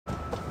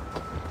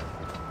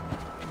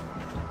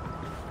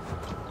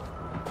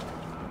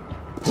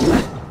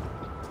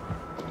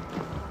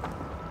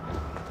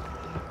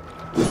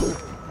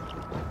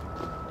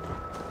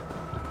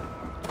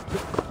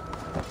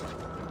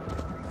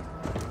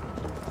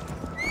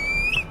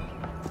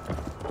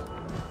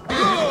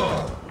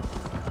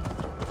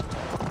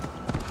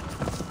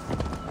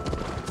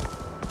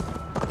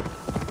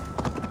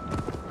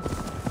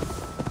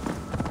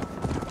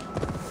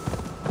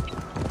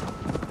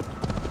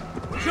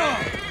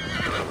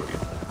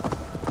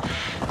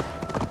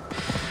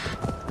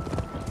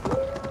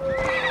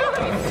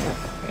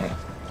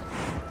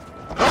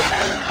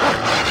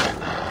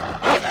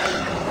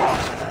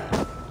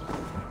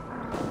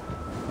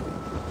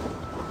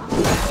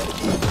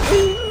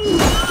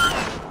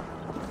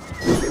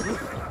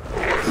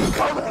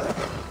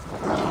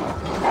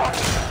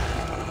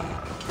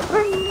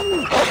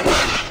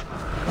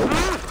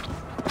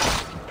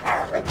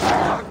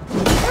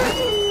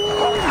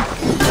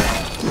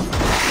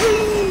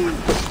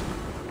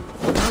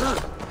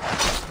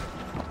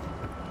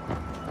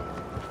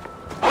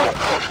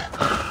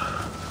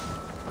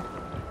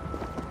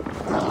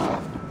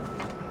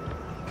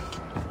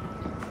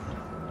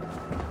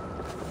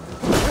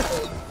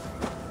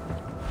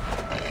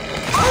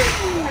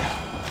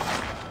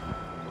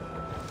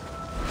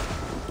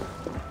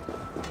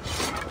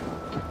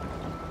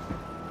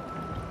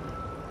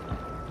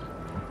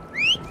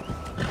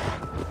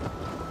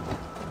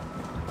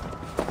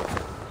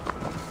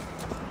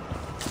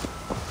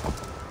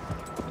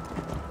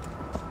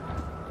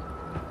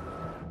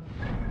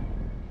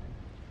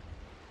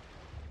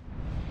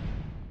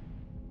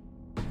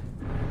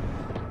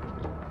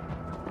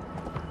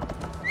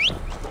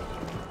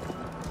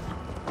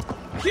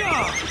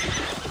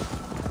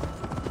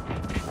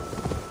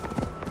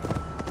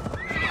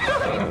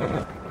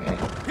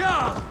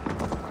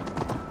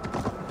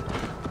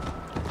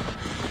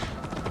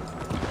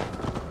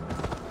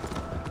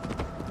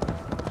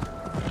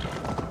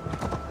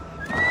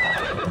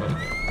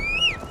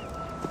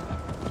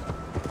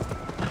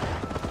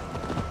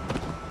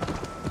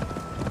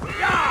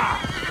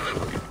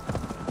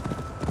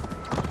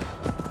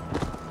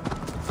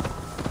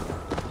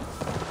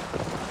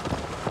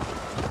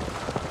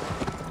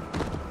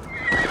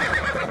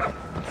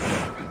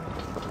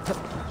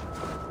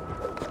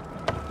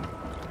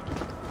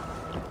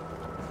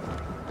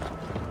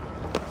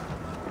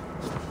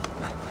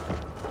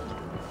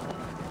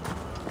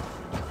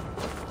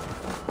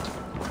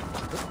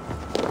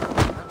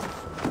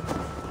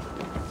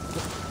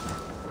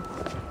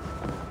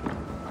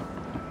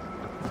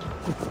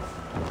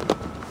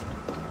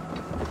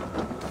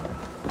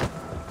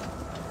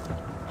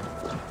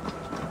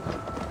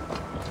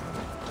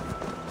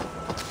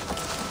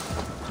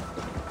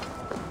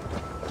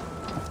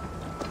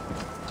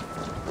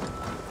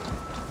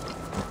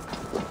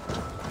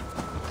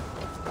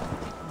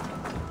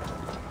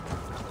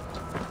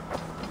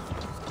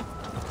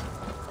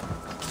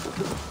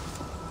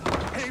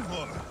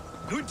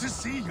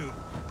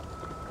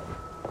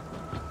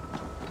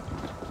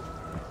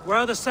Where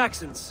are the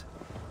Saxons?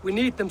 We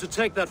need them to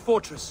take that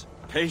fortress.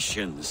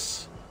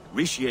 Patience.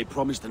 Eurvicscire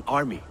promised an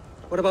army.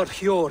 What about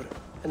Hjor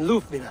and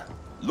Lufvina?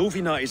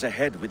 Lufvina is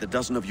ahead with a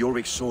dozen of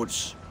Jorvik's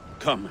swords.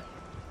 Come.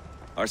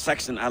 Our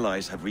Saxon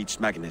allies have reached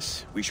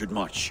Magnus. We should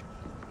march.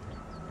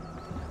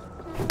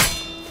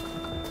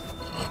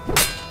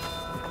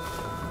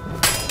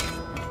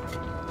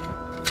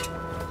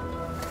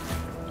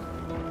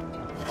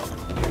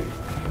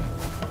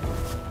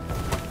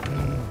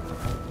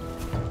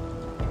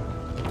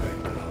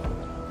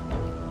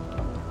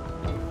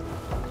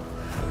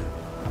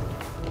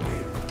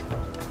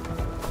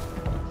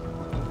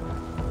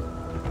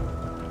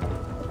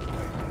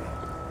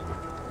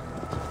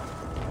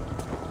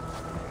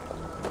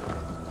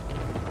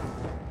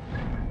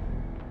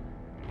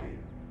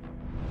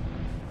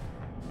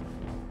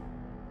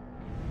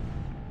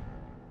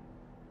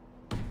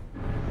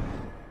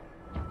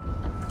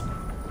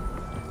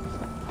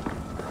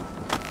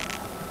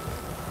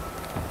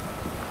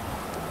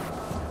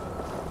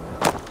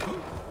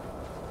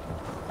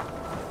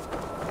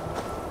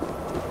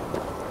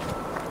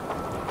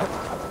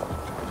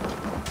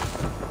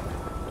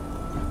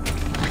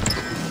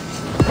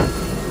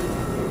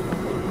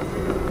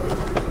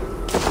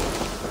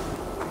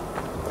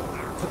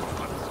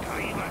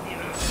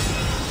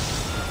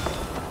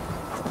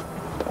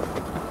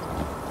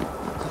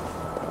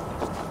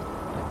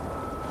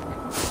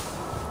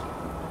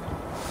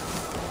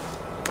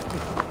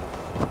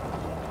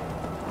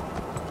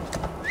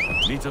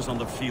 Meet us on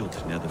the field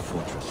near the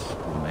fortress.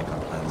 We'll make our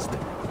plans there.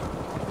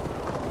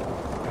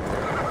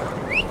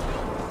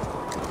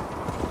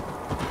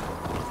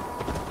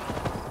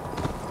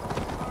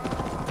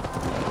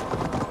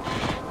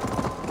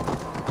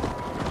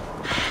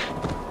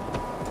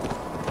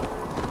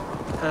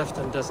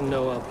 Halfdan doesn't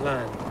know our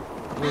plan.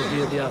 We'll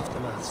hear the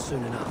aftermath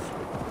soon enough.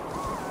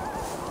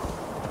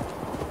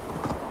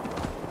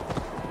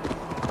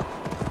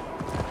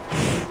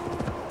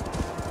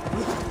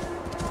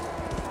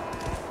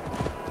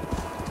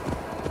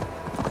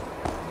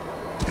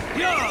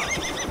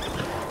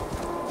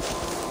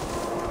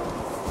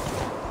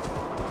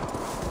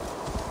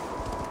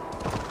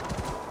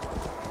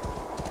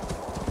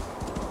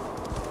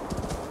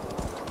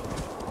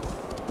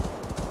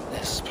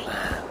 This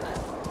plan,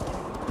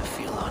 I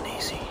feel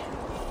uneasy.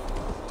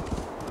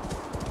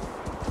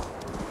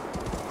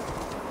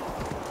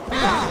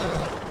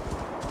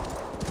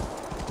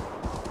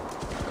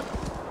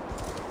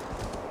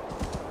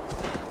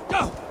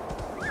 Go!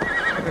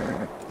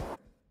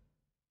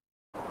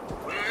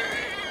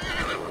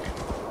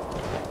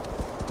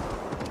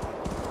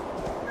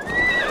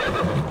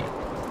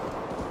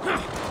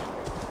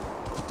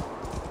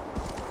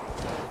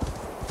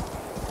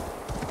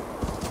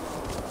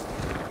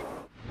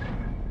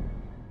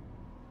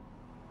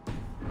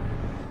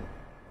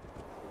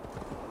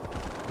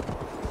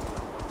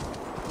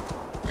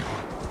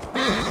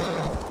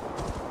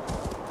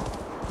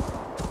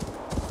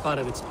 Part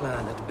of its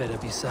plan had better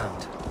be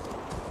sound.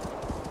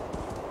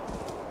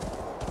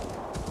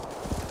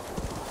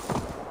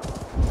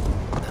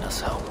 Let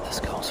us hope this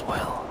goes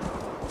well.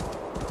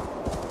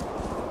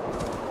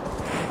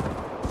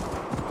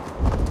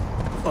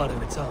 Part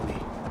of its army.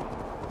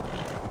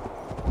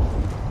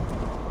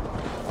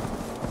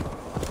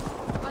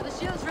 Are the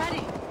shields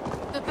ready?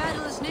 The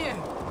battle is near.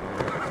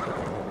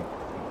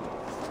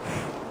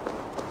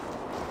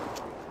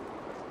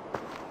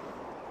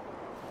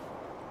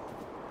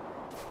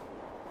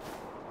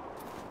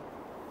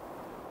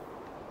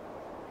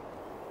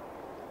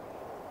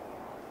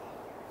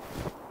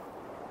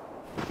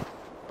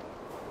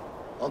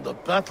 On the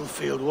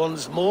battlefield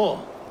once more,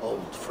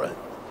 old friend.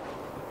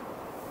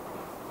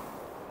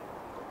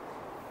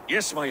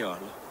 Yes, my Jarl.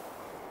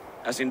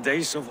 As in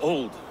days of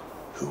old.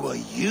 Who are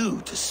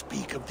you to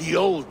speak of the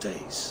old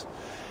days?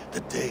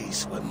 The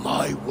days when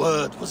my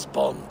word was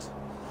bond.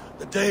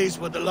 The days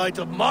when the light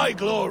of my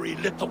glory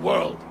lit the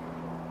world.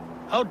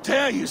 How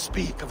dare you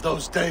speak of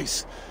those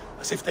days,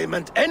 as if they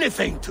meant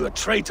anything to a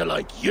traitor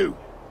like you?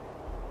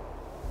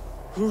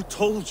 Who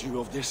told you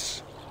of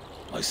this?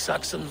 My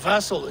Saxon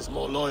vassal is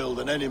more loyal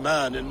than any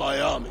man in my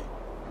army.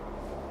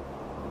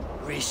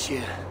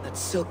 Eurvicscire, that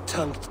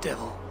silk-tongued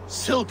devil.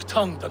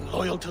 Silk-tongued and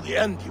loyal to the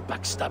end, you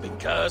backstabbing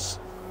curs.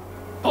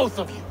 Both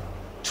of you,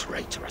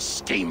 traitorous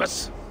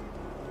schemers.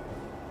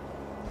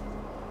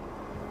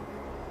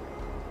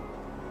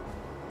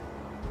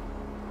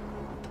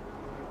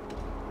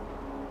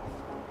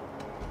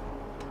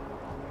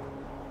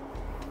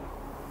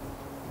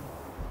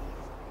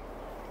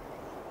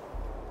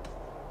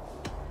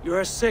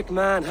 You're a sick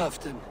man,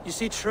 Halfdan. You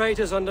see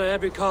traitors under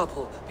every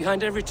carpel,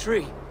 behind every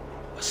tree.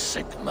 A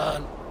sick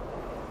man?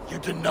 You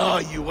deny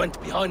you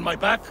went behind my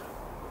back?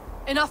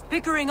 Enough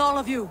bickering, all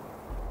of you.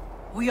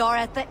 We are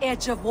at the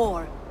edge of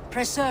war.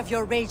 Preserve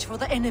your rage for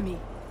the enemy.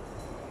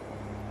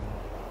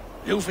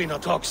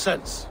 Lufvina talks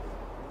sense.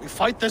 We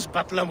fight this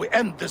battle and we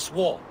end this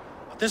war.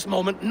 At this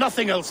moment,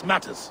 nothing else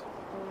matters.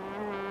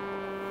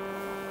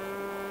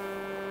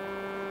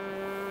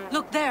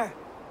 Look there.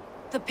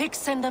 The pigs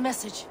send a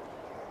message.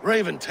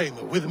 Raven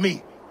Tamer with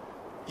me.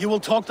 You will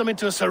talk them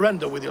into a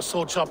surrender with your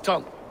sword-sharp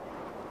tongue.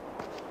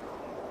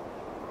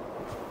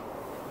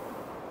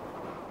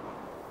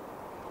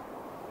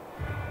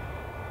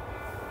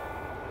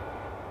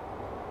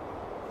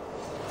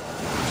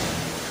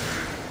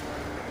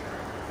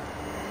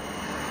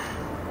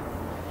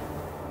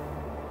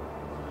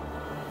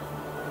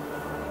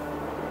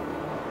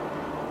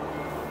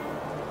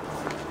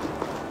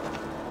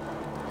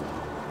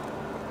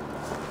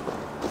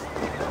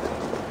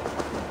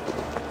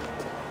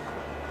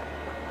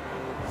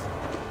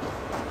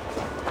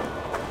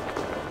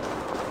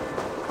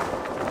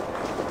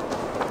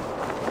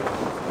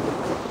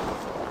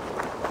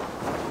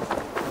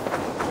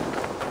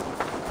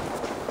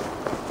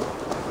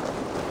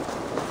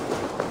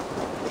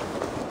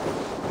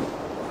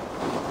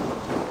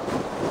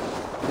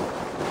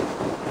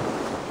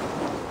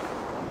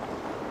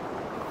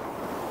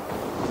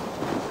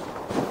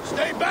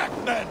 Stay back,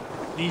 men!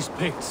 These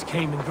Picts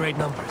came in great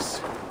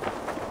numbers.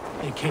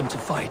 They came to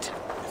fight.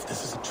 If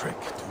this is a trick,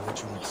 do what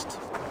you must.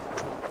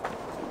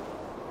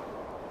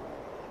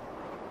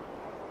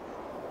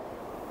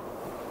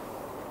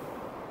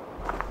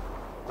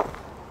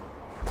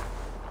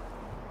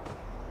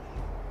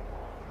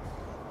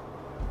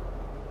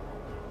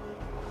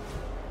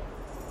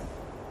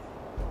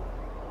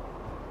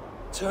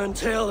 Turn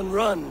tail and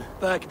run,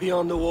 back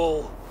beyond the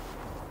wall.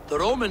 The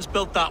Romans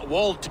built that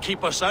wall to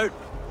keep us out.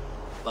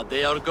 But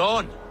they are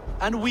gone,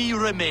 and we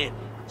remain.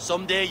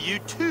 Someday you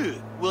too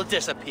will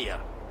disappear.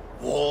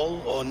 Wall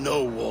or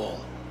no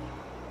wall,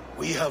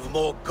 we have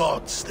more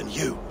gods than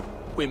you.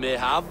 We may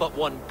have but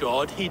one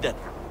god, Hedon.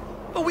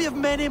 But we have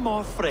many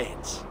more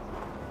friends.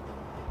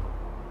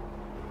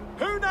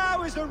 Who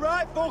now is the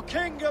rightful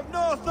king of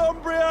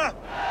Northumbria?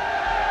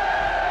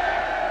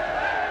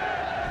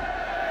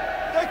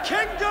 The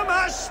kingdom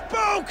has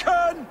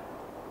spoken!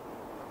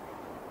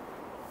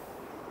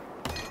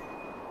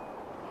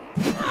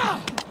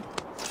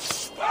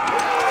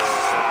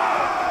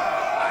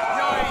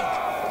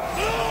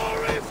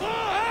 Glory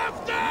for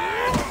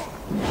Halfdan!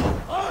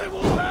 I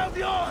will have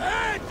your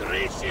head,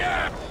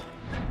 Ricia!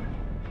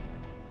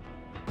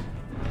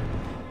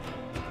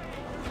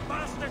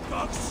 Bastard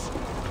cooks!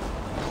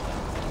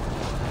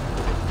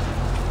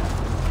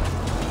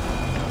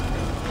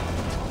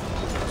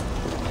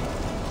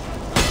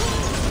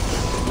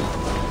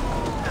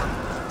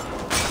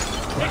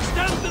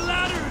 Extend the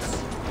ladders!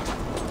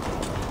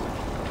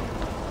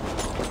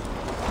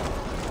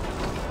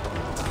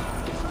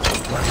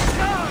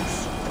 Charge!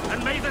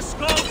 And may the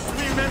Skalds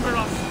remember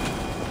us!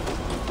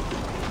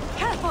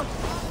 Careful!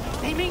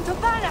 They mean to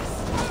ban us!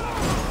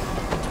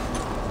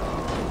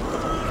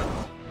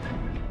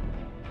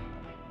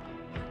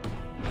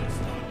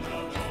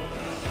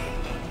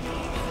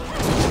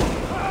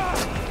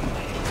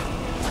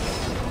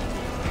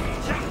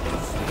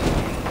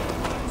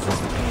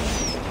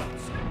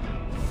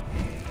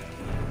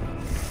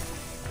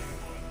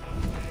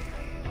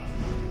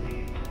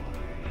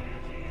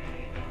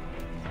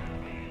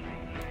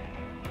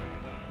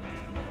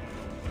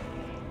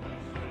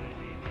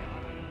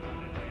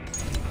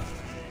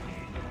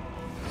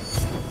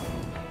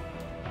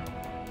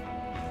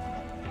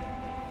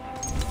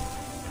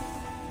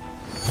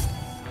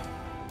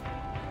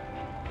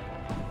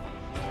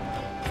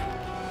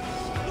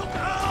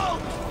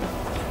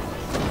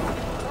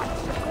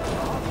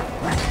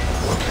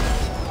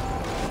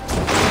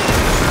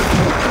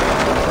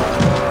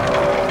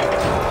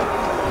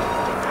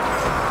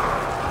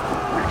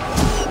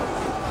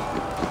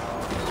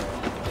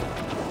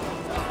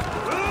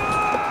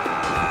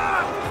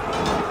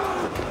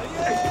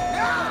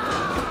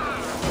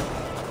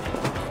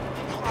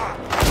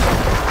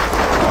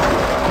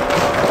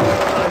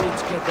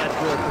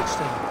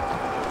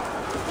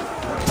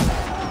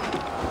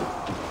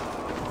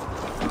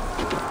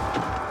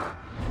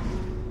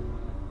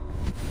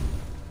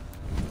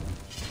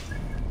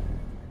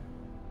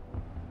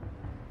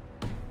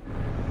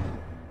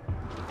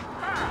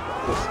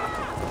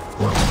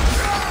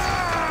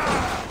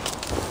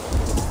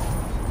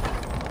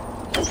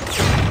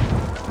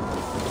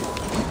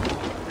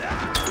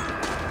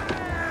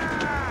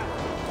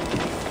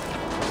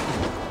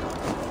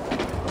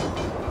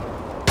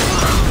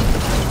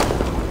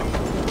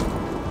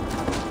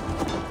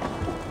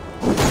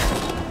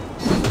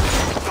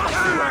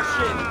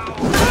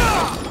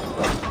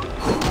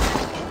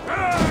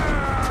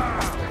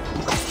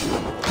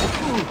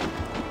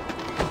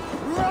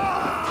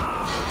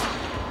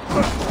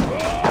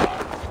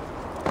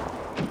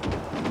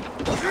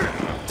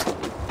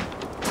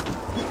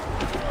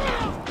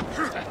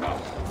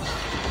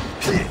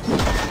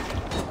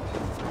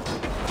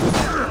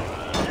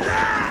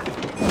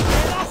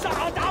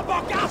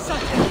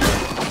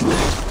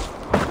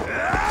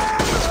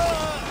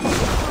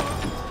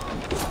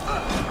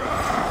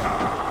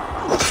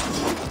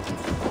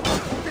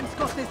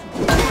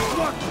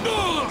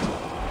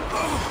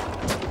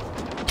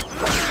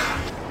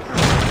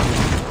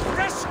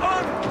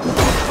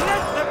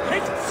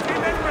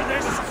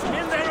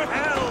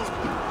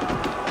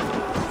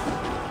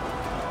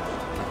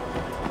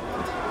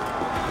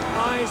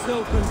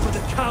 open for the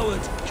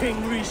coward,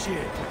 King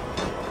Eurvicscire.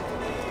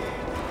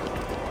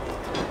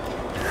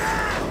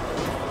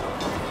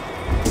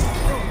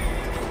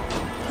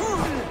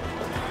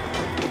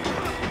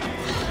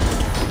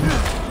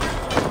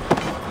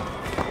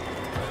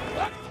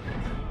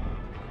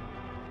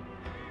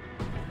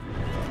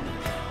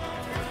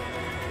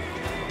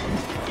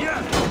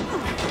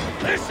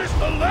 This is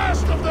the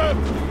last of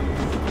them!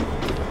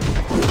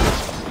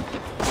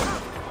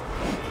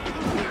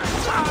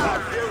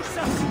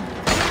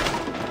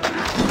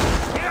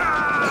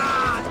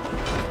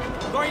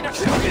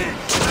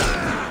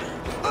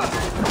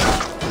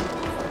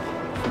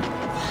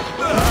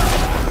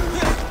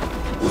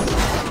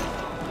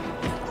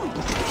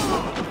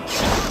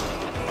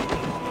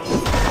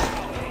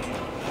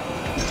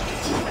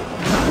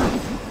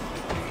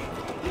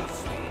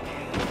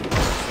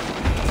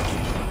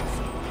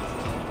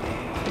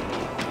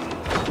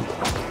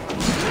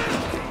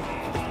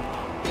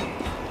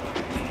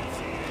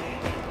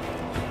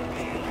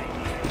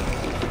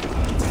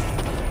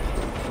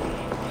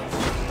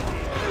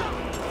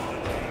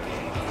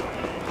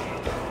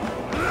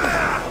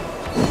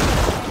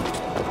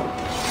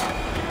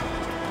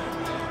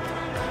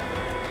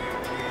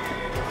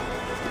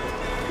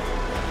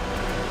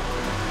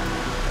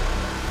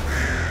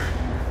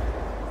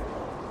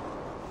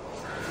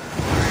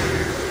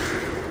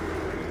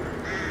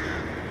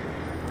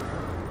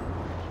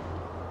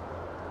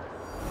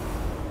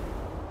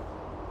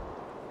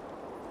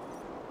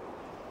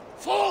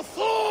 For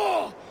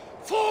Thor!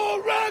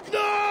 For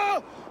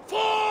Ragnar! For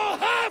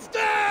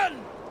Halfdan!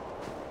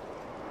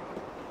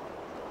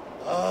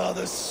 Ah,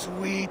 the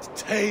sweet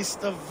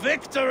taste of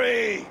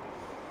victory!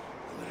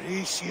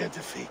 Eurvicscire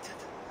defeated.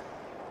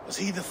 Was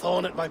he the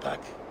thorn at my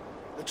back?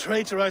 The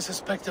traitor I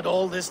suspected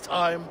all this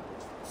time?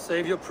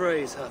 Save your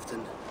praise,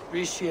 Halfdan.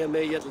 Eurvicscire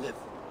may yet live.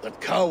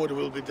 That coward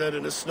will be dead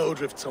in a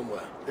snowdrift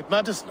somewhere. It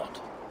matters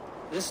not.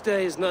 This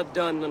day is not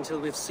done until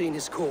we've seen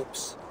his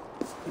corpse.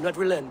 Do not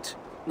relent.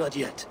 Not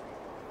yet.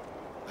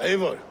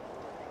 Eivor,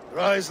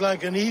 rise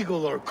like an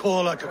eagle or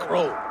caw like a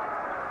crow.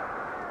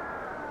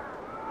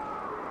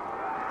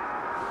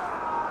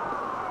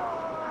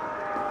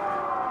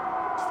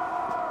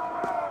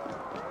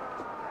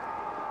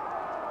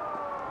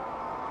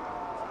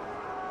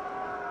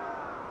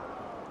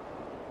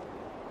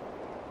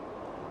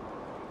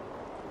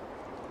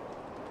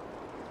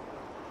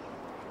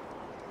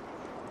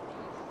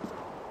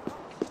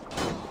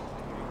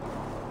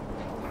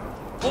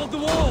 Hold the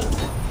wall!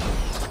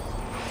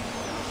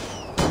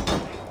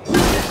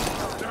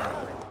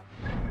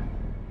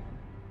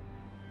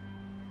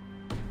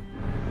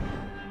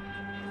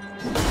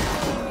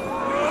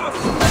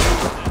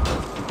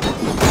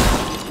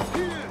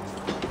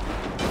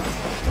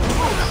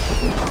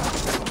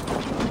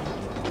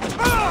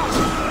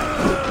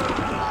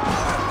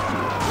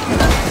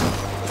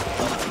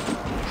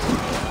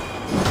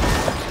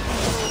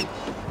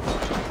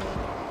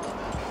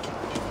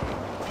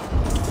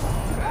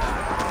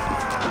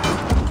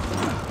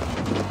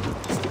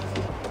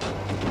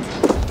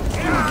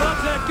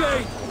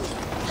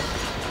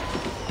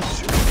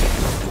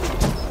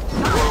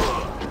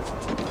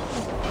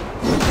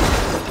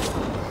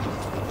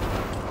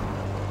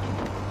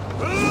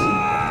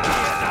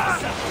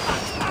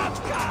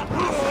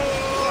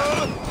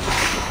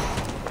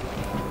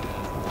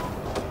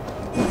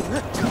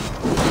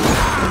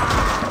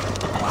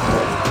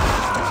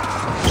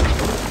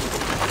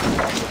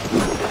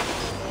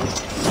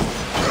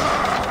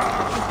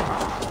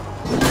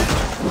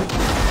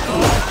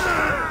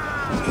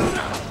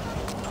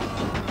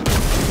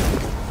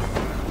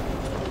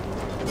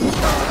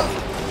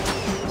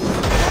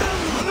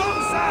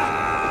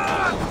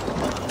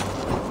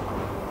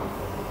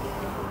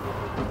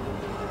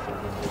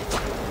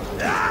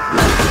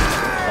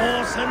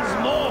 Sends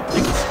more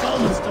big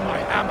skulls to my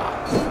hammer.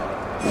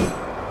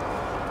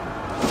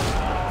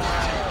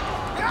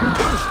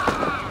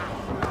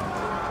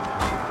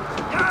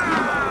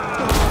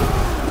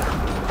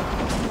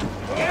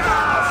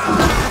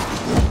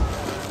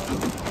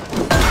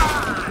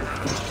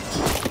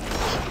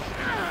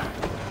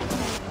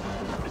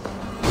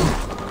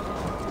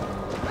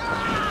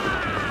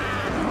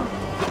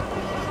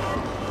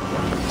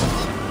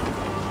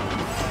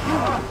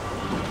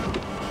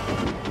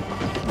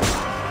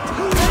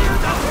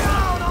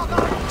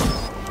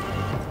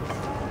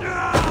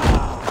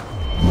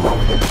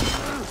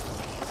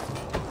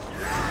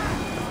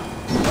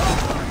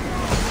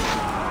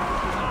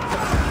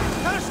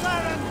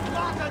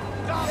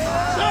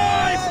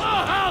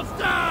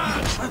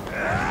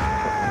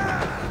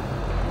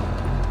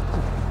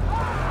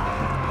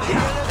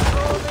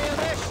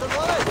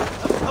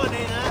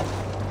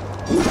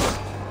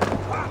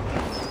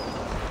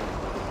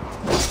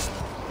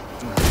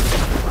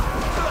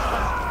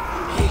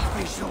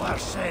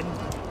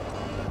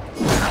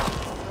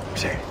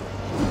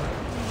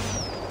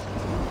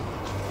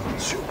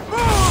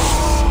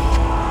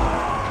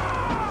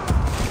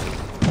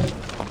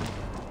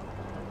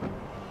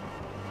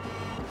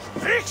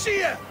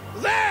 Eurvicscire!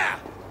 There!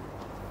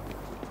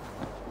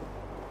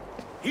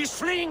 He He's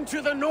fleeing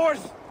to the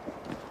north!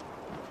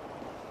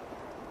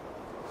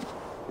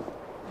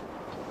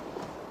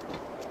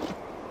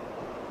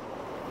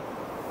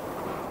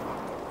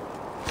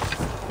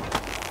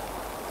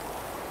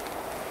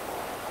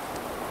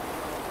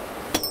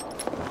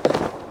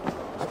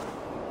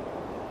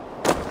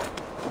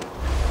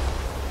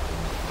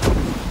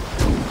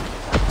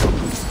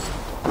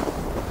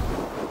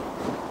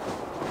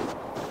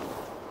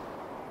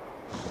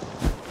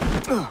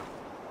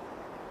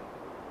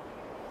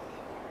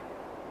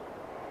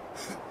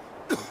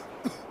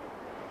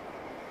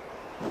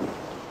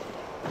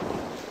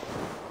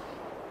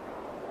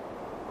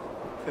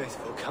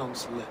 Faithful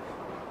counselor,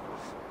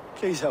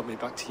 please help me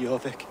back to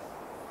Eurvic.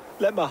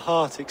 Let my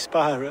heart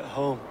expire at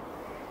home.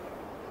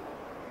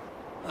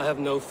 I have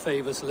no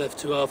favors left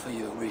to offer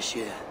you,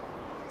 Eurvicscire.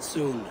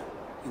 Soon,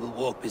 you will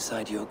walk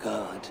beside your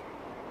guard.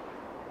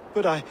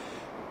 But I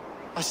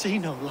see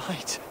no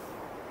light.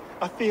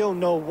 I feel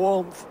no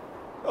warmth.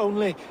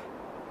 Only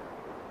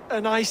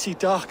an icy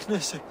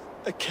darkness,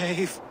 a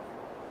cave.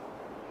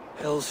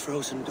 Hell's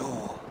frozen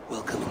door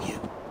welcoming you.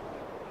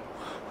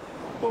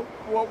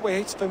 What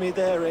waits for me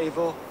there,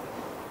 Eivor?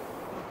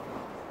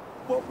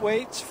 What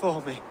waits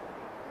for me?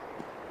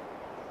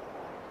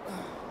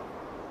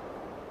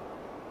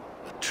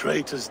 A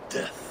traitor's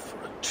death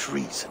for a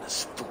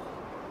treasonous fool.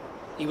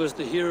 He was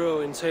the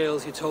hero in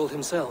tales he told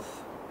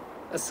himself.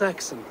 A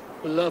Saxon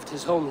who loved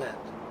his homeland.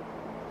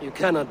 You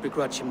cannot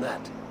begrudge him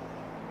that.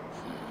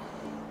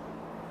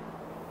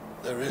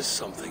 There is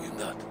something in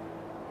that.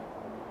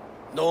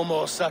 No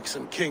more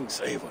Saxon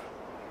kings, Eivor.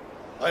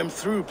 I'm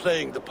through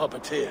playing the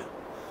puppeteer.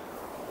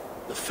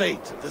 The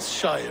fate of this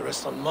Shire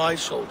rests on my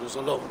shoulders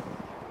alone.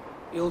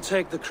 You'll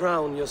take the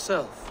crown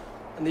yourself,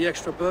 and the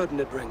extra burden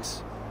it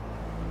brings.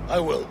 I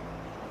will.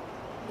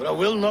 But I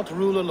will not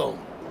rule alone.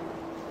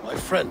 My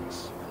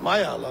friends,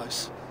 my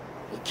allies,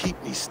 will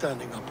keep me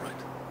standing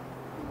upright.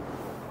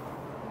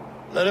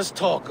 Let us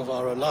talk of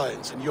our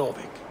alliance in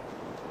Eurvic.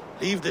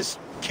 Leave this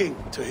king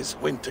to his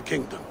winter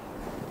kingdom.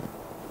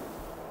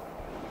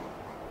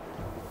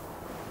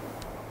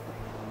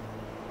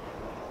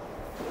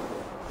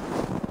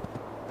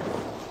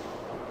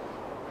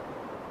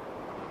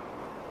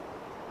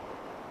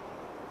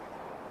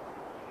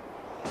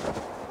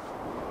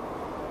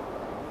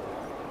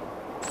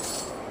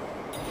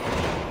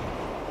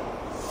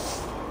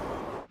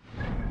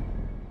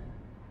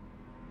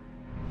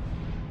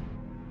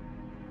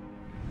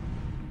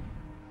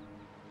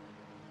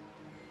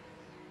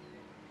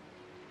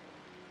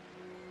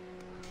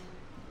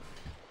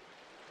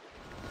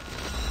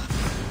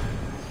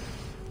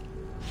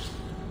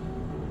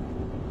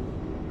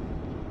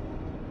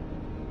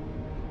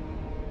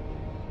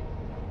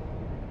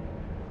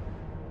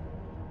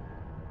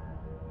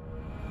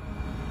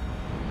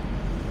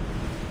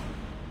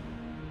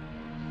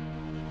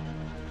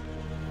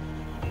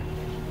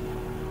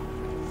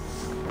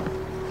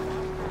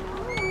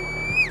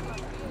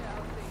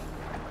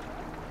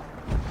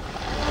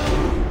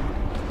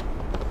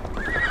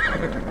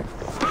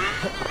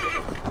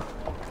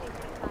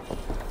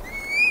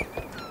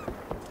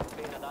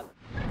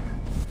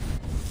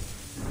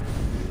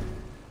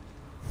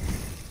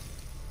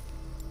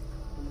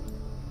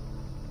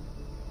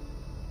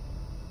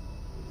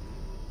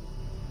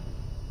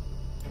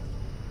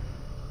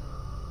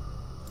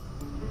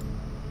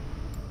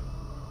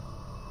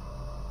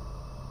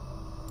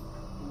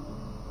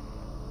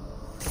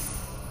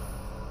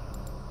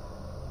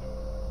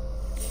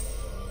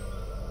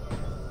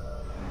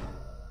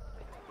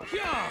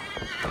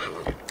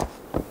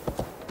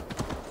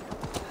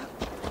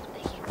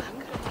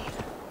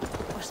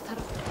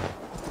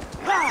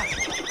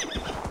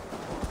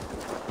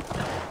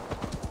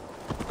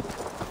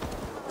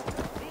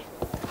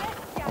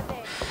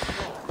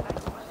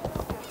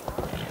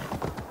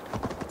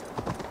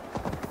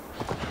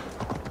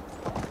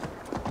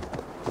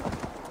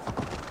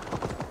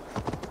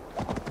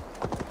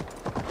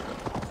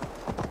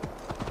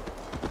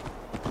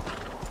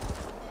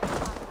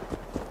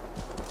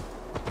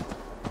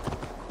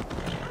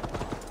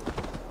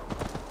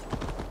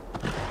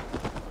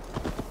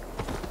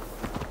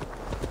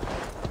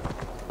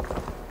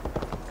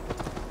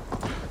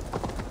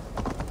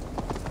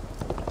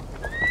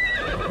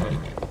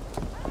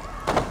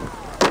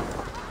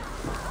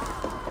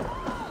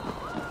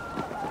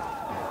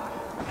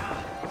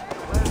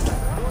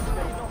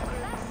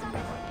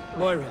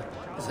 Moira,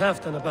 is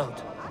Halfdan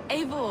about?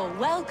 Eivor,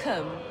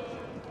 welcome!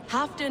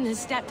 Halfdan has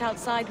stepped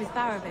outside with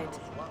Faravid.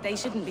 They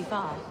shouldn't be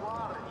far.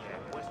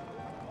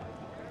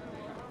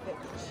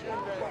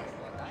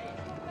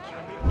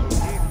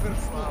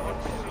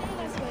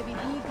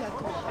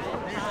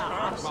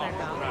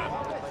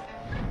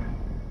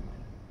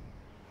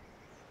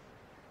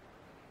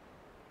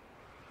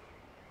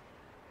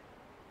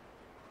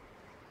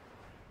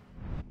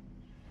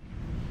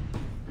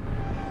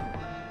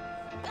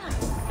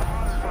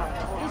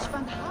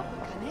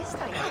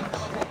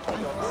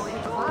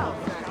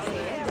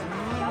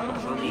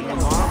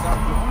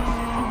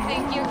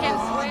 Think you can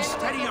swim?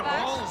 Steady your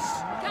balls!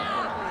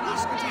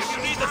 If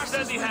you need the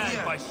already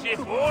had by ship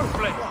or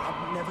plane.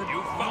 I've never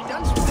You found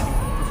danced with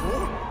anyone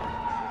before.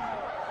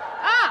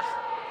 Ah!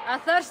 A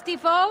thirsty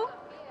foe?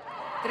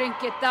 Drink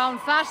it down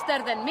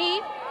faster than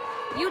me.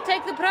 You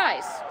take the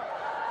prize.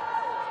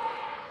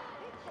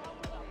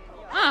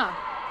 Ah!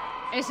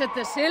 Is it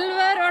the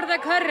silver or the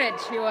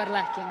courage you are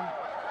lacking?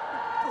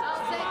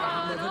 I'll take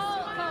on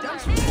all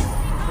Danced with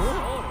anyone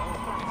before.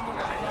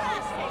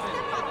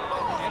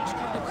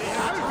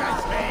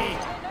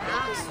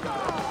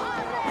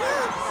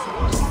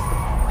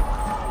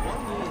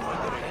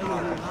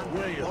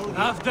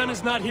 Halfdan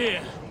is not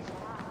here.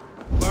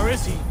 Where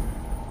is he?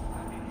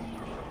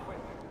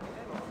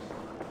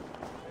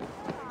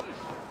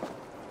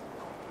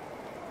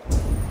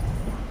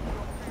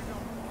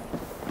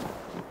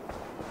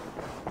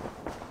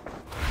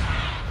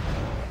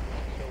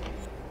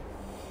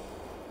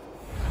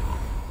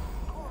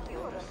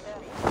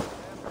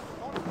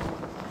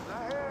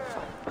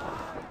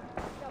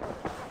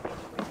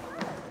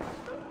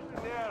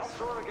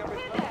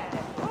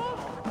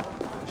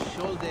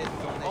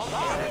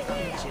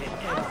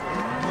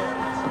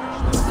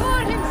 Thor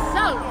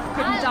himself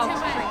couldn't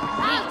outstrip me.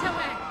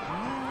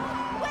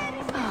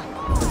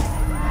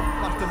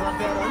 Vartu var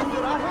vera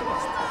undir að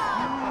höfast.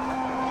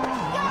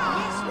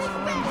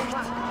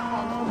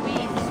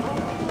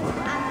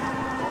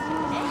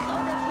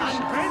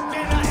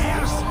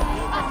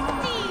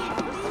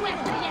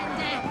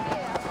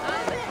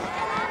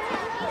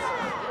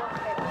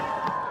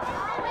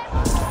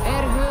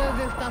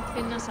 Höfugt að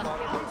finna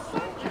sannbjörn.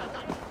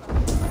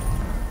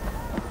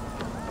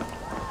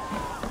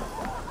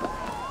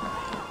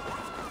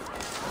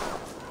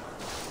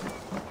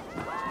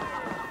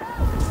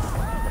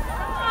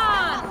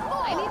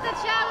 I need a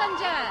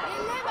challenger!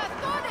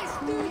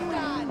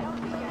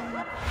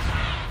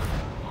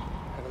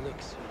 Have a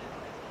look, sir.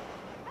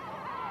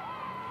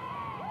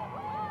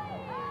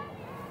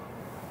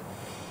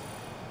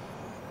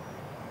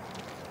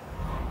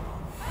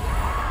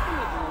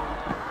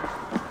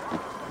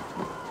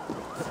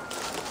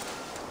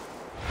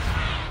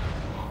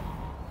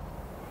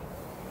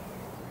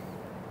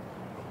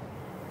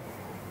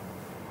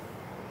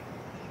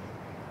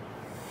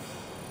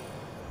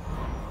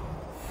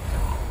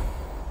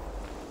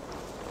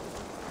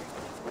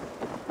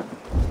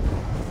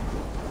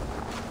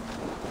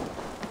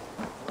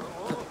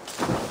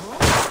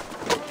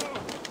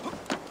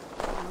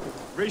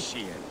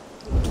 Rishi,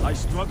 I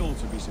struggle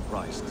to be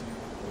surprised.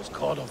 I was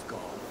caught off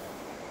guard,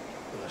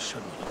 but I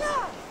shouldn't have.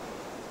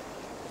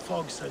 The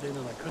fog set in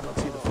and I could not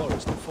see the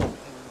forest before me.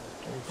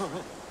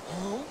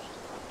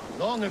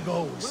 Long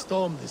ago, we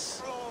stormed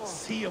this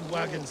sea of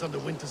wagons under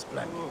winter's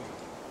blanket.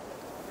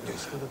 You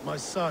stood at my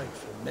side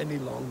for many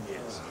long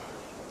years.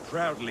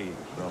 Proudly,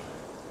 brother.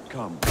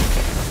 Come.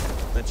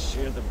 Let's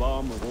share the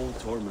balm of all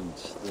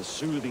torment, the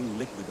soothing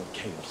liquid of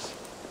chaos.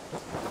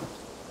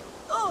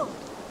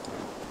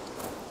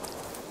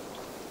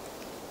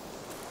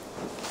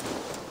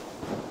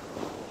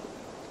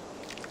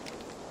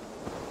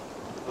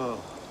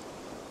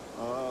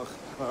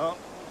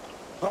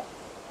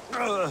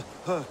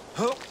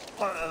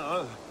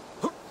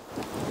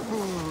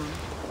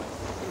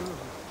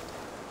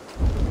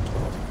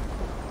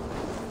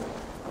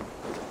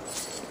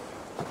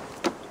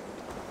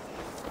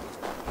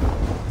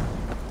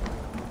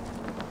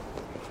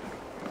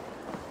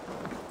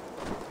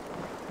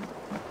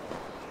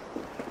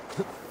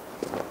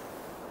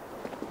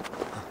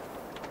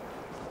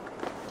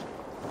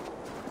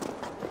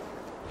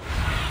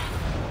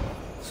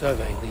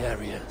 Surveying the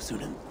area,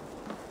 Sunan.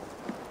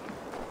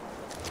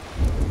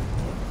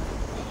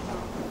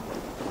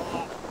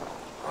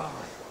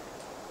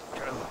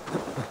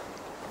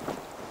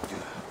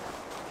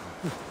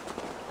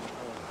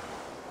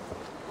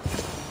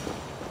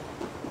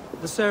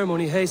 The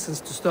ceremony hastens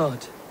to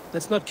start.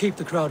 Let's not keep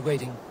the crowd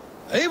waiting.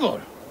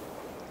 Eivor!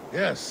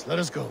 Yes, let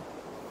us go.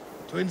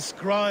 To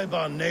inscribe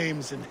our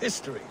names in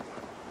history.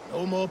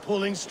 No more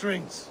pulling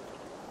strings.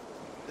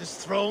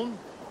 This throne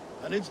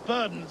and its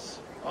burdens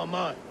are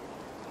mine.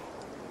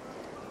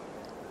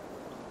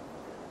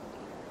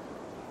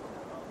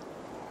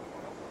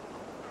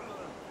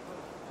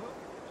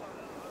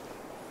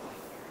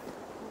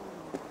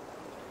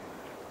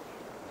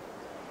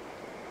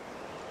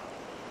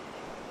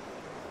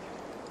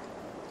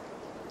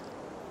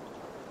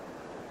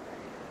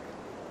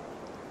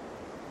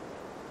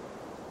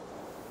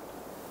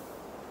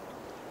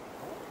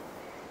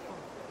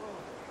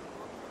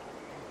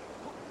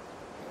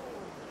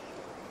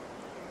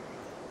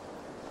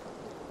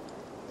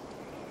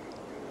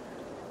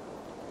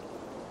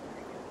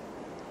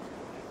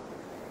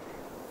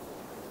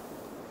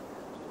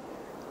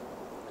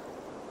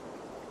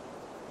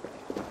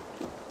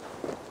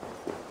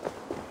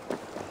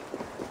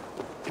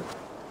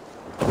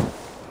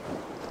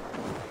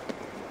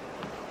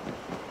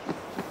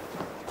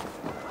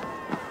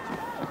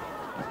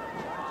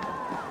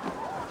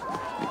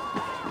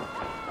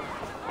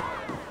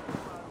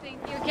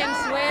 Can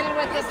swell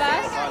with the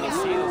best?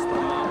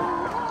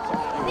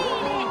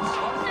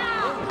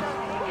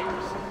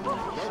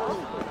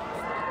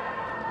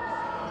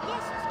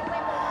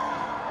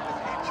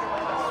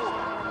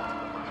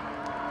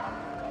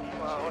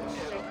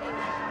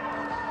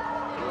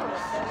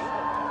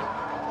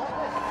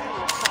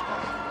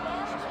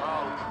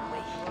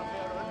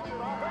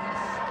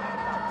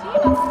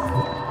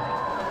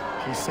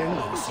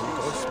 descendants of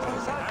God's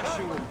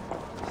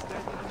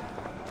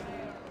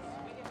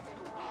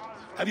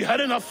Have you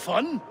had enough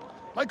fun?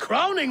 My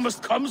crowning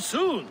must come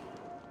soon.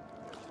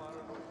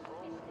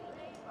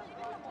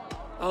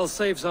 I'll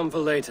save some for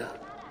later.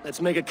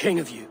 Let's make a king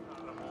of you.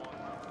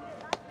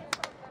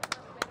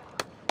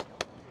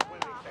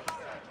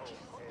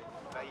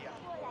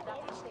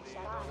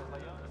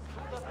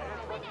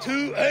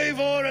 To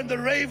Eivor and the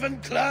Raven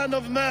clan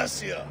of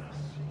Mercia,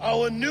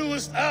 our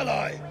newest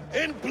ally,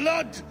 in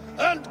blood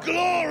and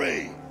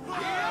glory!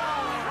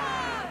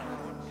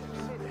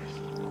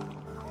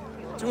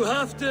 To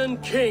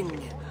Halfdan,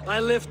 king, I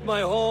lift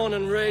my horn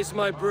and raise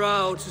my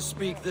brow to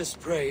speak this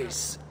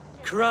praise.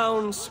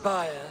 Crown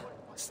spire,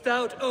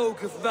 stout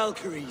oak of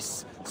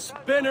Valkyries,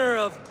 spinner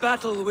of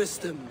battle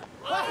wisdom.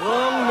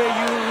 Long may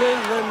you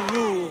live and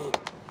rule.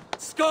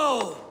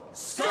 Skål!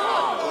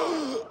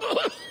 Skål!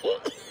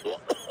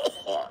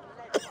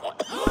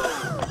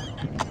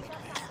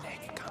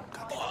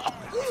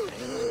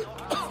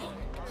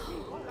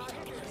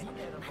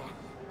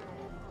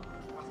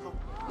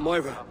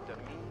 Moira,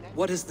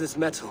 what is this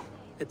metal?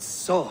 It's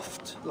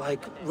soft,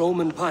 like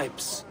Roman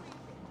pipes.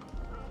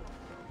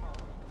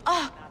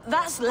 Ah,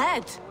 that's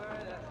lead.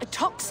 A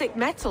toxic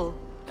metal.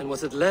 And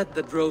was it lead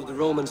that drove the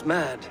Romans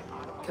mad?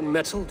 Can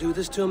metal do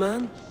this to a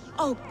man?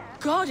 Oh,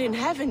 God in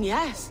heaven,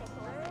 yes.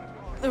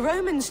 The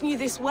Romans knew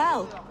this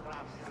well.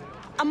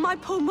 And my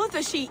poor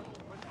mother, she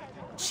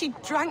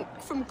drank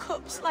from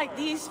cups like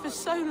these for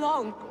so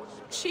long.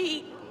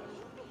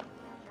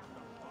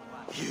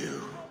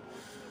 You...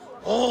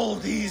 all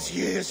these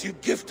years you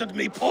gifted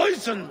me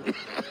poison!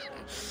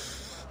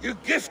 You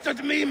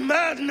gifted me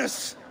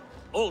madness!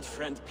 Old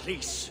friend,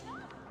 please.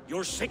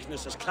 Your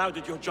sickness has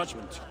clouded your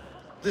judgment.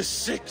 This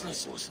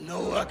sickness was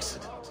no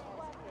accident.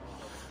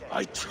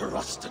 I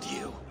trusted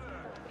you.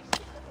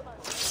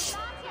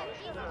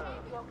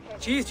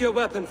 Sheath your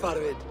weapon,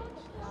 Farvid.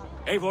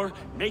 Eivor,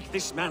 make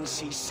this man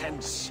see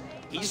sense.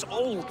 He's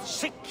old,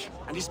 sick,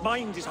 and his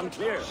mind is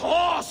unclear.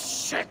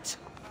 Horse shit!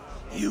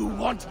 You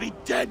want me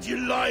dead, you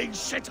lying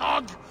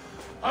shithog?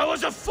 I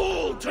was a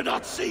fool to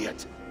not see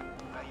it!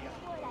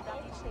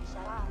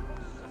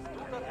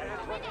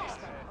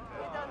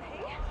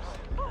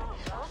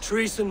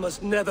 Treason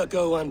must never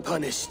go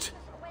unpunished.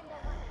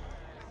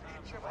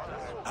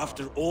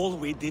 After all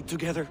we did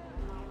together?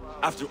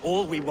 After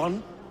all we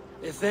won?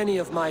 If any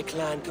of my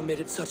clan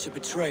committed such a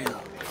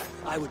betrayal,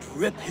 I would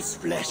rip his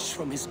flesh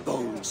from his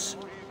bones.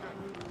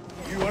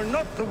 You are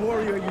not the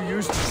warrior you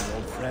used to be,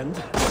 old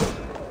friend.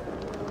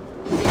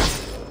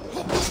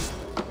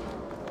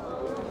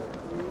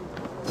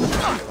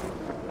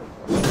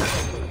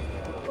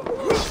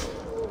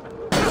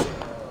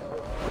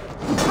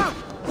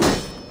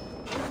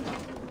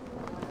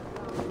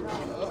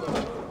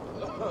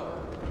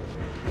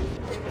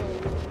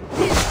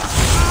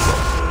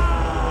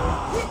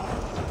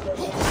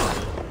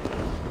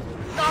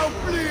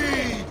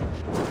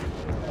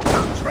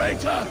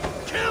 Traitor!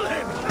 Kill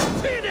him!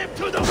 Feed him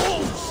to the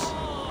wolves!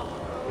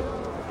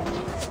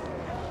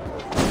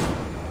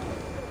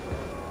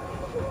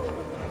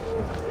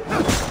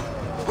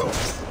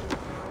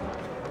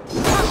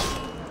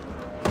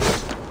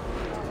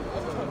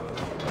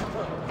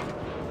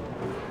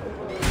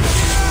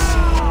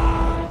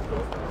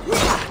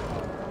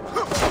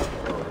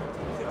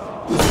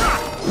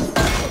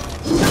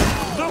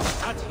 Look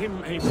at him,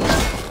 Eivor.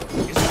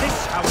 Is this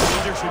how a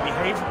leader should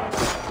behave?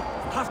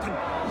 Halfdan,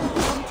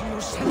 come to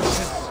your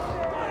senses.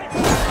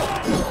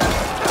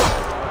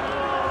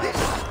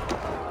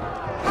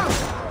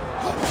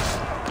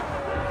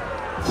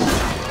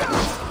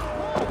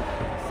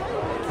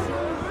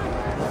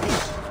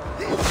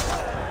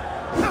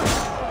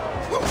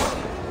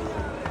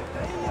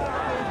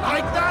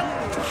 Like that?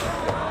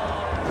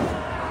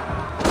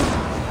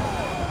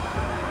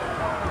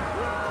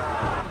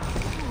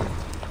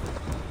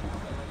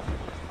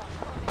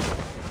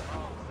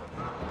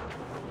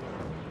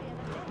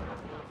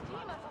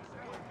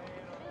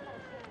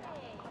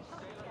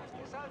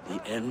 The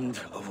end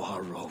of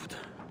our road.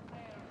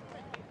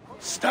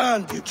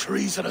 Stand, you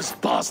treasonous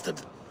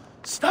bastard!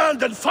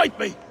 Stand and fight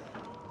me!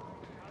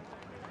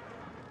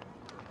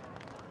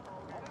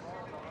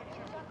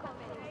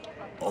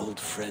 Old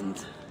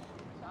friend,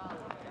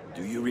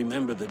 do you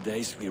remember the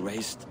days we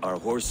raced our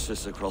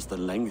horses across the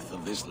length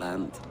of this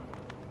land?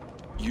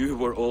 You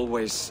were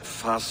always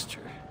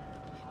faster.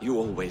 You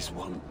always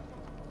won.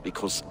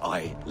 Because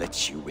I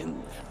let you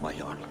win, my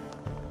Jarl.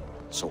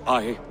 So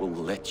I will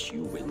let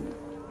you win.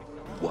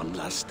 One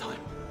last time.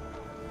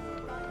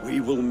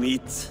 We will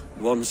meet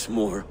once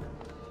more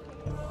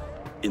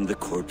in the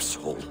corpse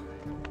hall.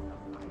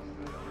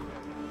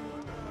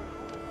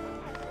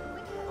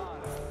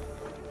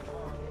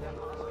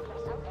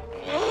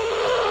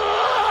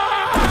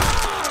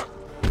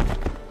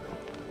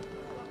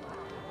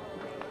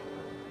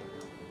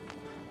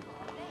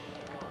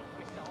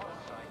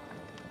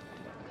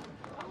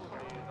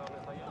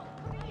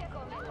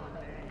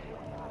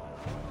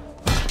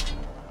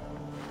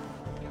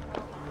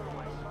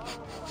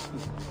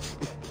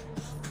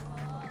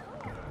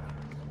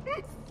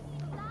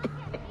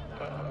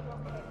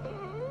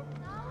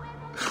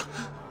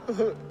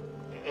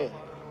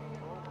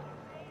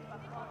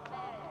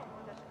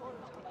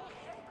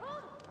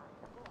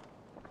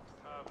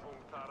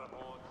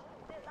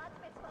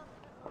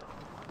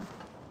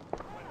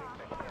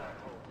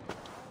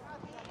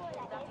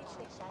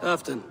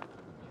 Afton,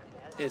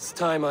 it's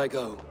time I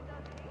go.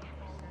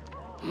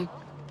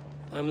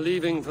 I'm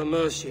leaving for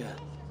Mercia,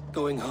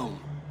 going home.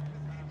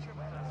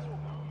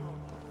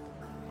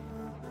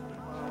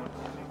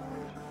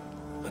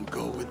 And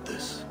go with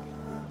this.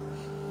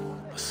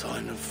 A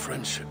sign of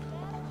friendship.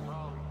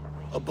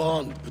 A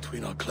bond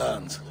between our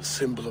clans, a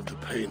symbol of the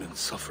pain and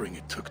suffering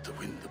it took to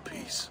win the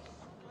peace.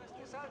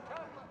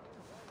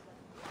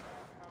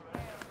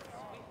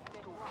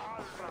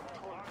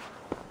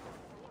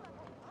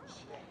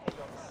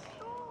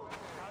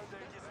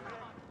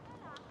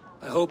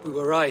 I hope we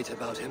were right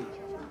about him.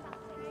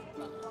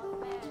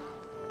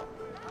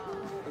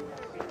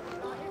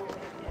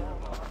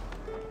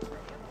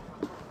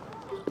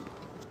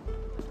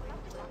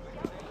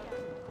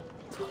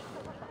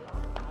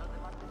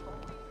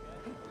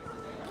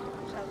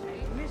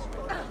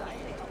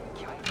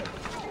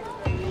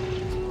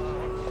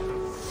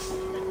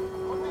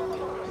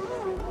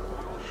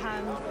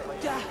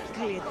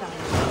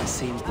 It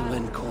seems the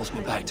wind calls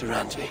me back to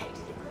Randvi.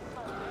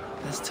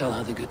 Let's tell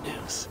her the good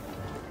news.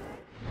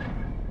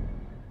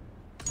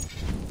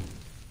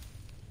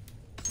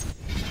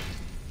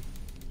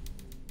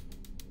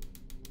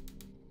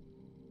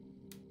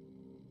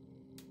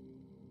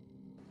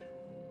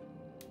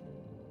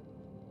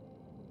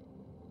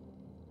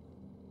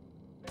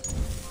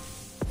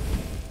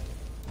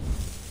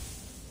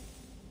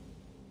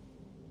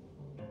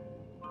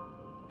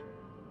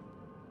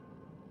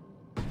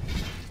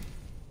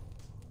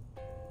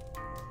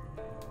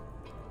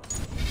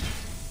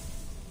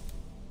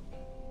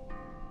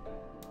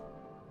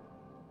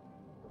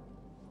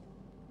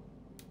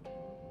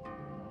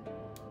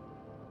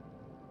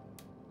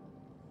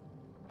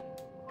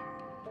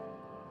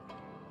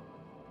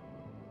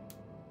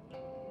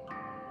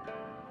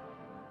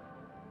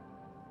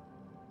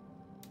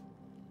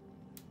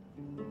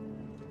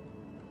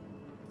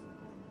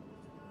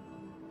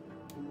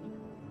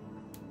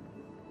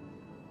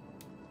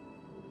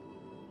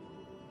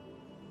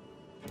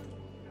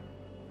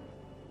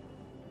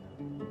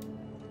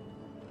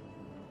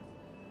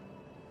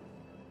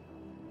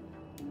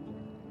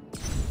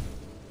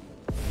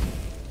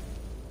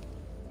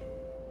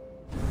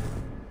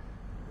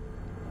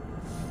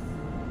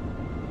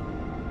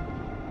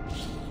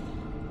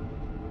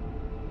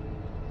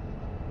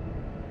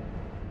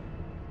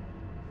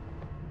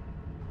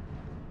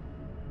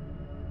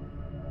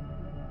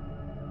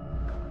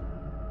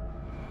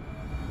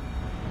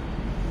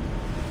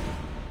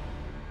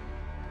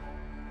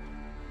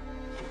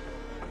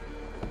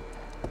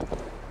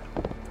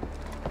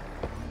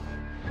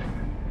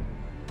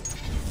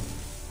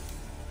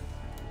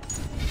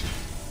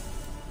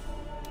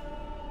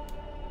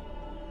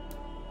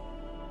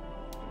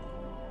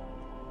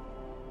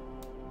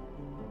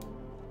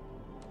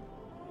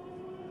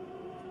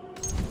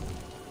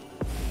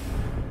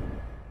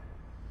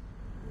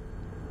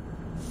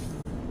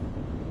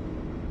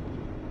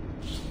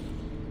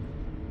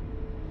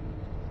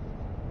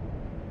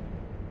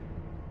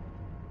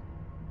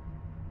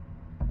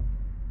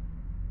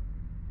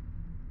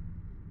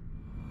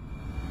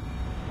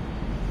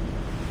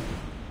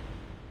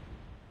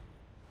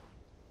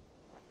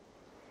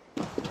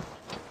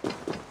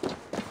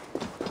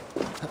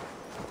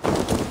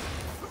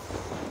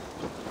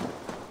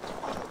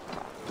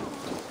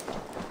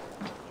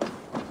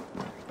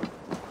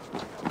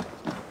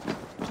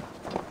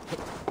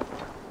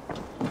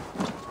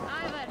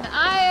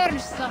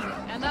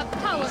 And a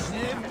power.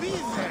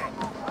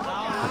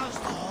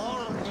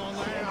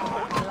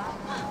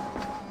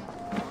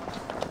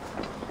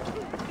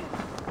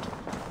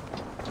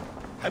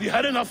 Have you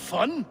had enough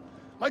fun?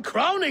 My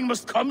crowning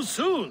must come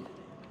soon.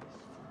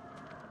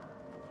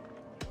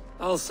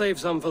 I'll save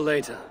some for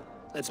later.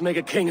 Let's make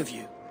a king of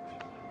you.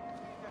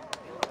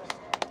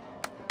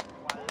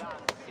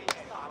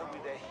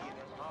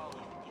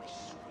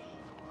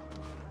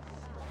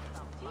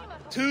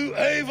 To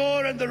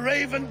Eivor and the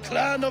Raven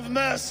clan of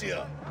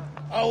Mercia,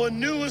 our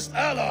newest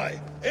ally,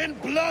 in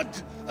blood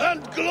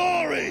and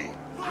glory!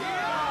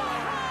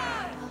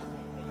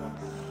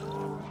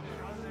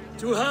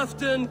 To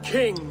Halfdan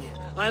King,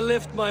 I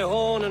lift my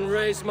horn and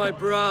raise my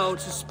brow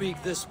to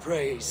speak this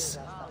praise.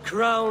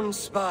 Crown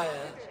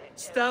spire,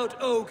 stout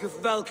oak of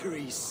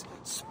Valkyries,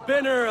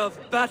 spinner of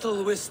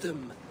battle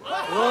wisdom.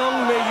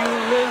 Long may you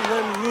live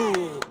and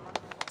rule.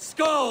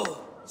 Skål!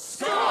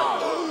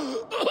 Skål!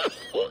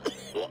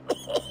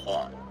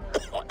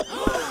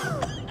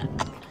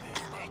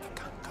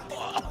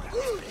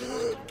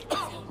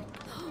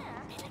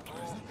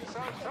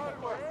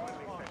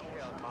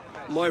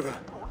 Moira,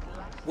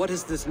 what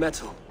is this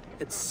metal?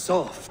 It's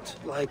soft,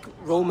 like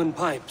Roman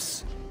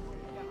pipes.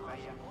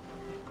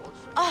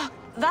 Ah,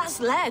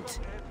 that's lead.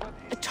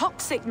 A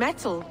toxic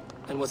metal.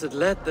 And was it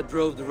lead that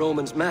drove the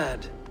Romans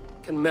mad?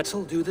 Can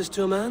metal do this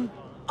to a man?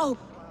 Oh,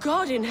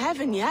 God in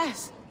heaven,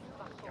 yes.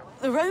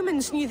 The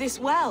Romans knew this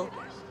well.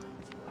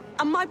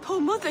 And my poor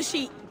mother,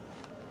 she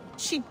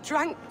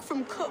drank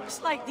from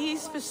cups like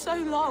these for so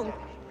long.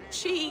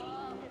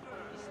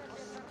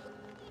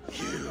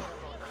 You...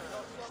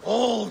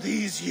 All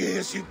these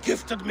years you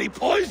gifted me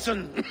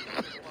poison!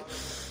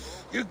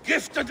 You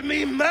gifted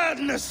me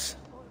madness!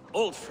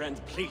 Old friend,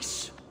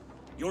 please.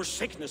 Your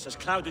sickness has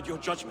clouded your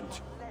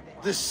judgment.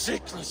 This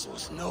sickness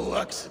was no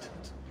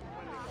accident.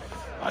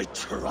 I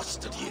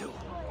trusted you.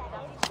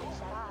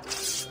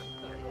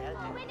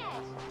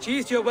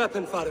 Sheath your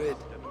weapon, Farid.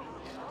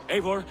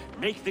 Eivor,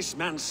 make this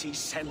man see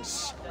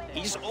sense.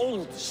 He's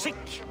old, sick,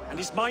 and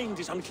his mind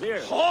is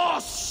unclear.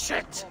 Horse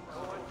shit!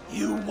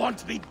 You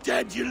want me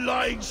dead, you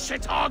lying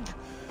shithog?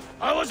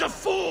 I was a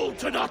fool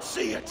to not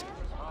see it!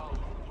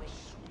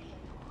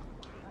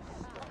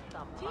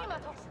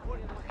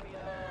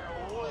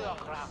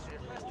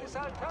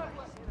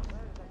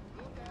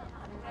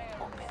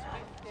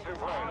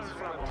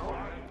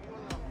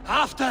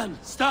 Halfdan,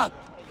 stop!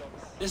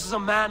 This is a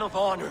man of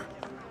honor.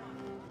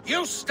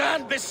 You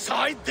stand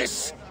beside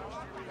this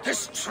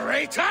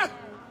traitor?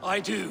 I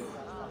do.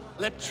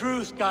 Let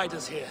truth guide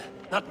us here,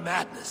 not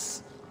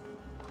madness.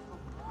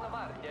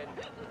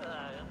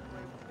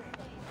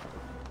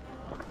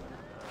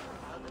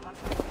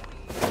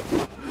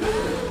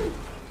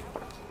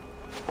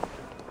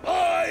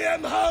 I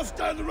am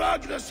Halfdan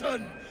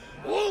Ragnarsson,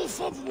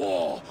 Wolf of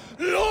War,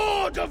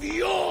 Lord of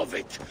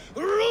Eurvik,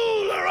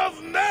 ruler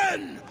of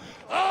men!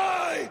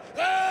 I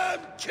am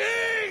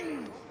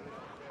king!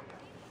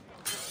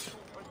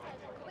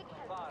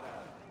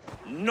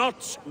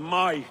 Not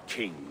my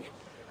king.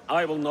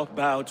 I will not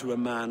bow to a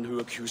man who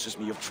accuses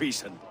me of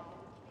treason.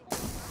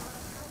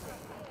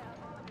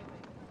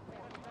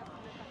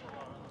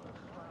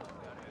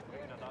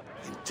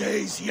 In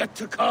days yet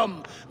to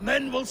come,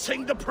 men will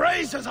sing the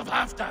praises of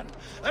Halfdan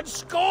and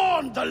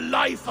scorn the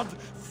life of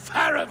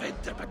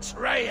Faravid the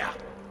betrayer.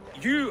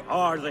 You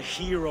are the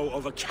hero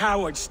of a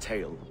coward's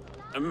tale.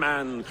 A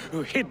man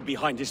who hid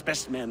behind his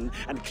best men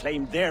and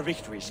claimed their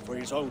victories for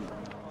his own.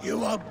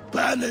 You are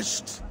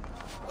banished.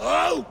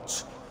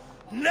 Out!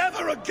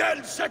 Never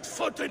again set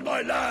foot in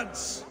my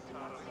lands!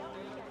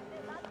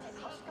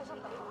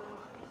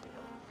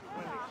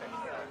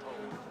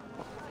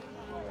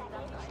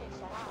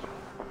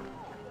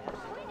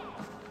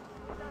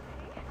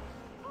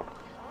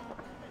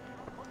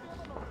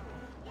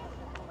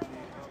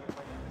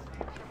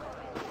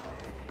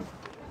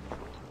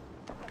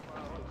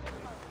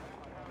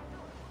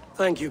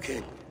 Thank you,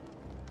 King.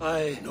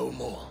 No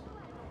more.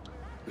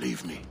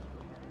 Leave me.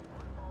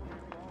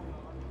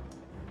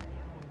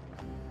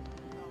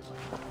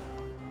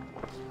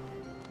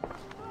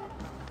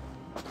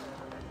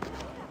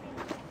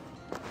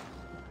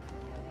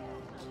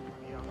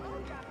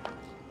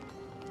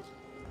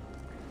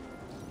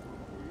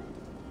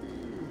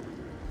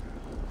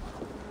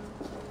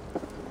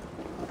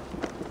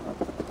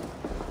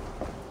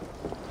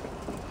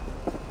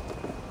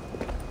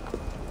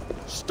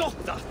 Stop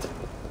that!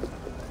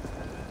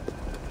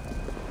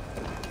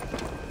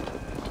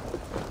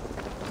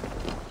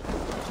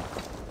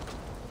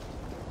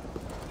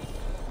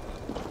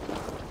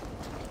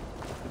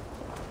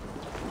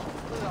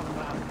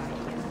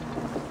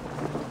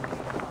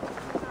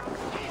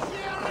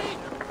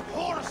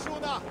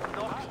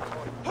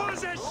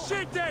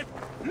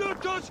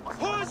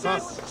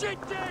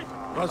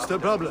 What's the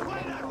problem?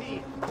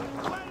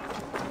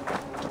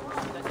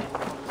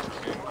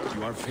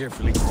 You are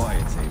fearfully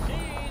quiet,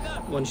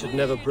 Eivor. One should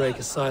never break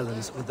a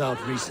silence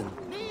without reason.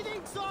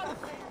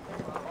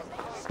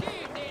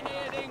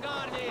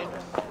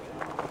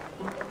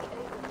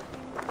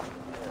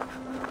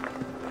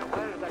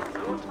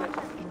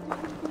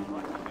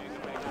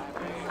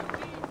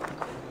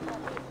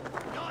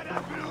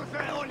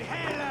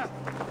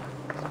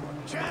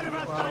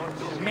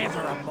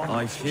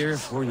 I fear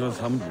for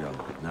Northumbria,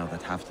 now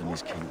that Halfdan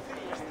is king.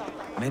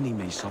 Many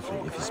may suffer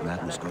if his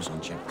madness goes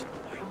unchecked.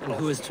 And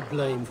who is to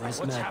blame for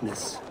his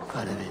madness,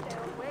 Faravid?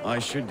 I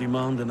should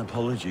demand an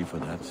apology for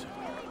that,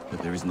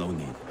 but there is no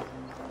need.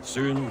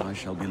 Soon I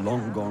shall be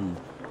long gone,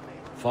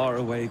 far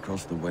away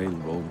across the Whale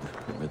Road,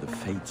 where the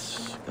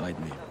fates guide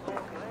me.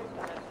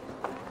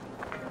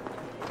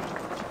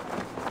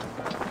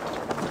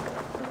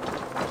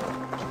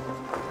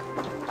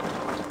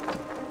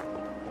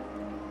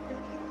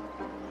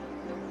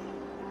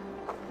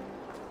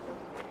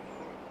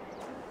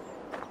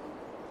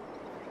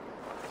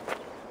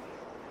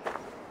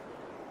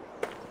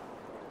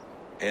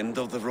 End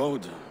of the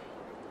road.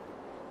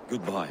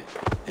 Goodbye,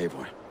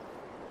 Eivor.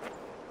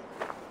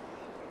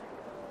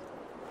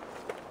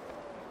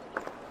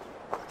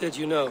 Did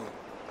you know?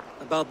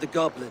 About the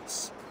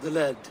goblets, the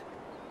lead.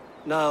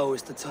 Now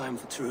is the time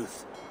for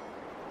truth.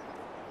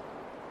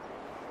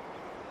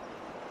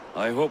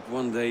 I hope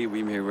one day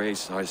we may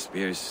raise our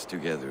spears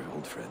together,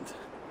 old friend.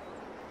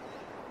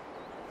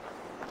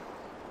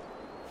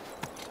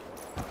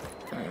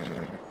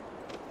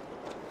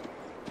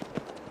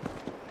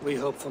 We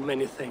hope for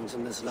many things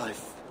in this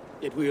life,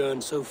 yet we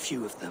earn so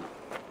few of them.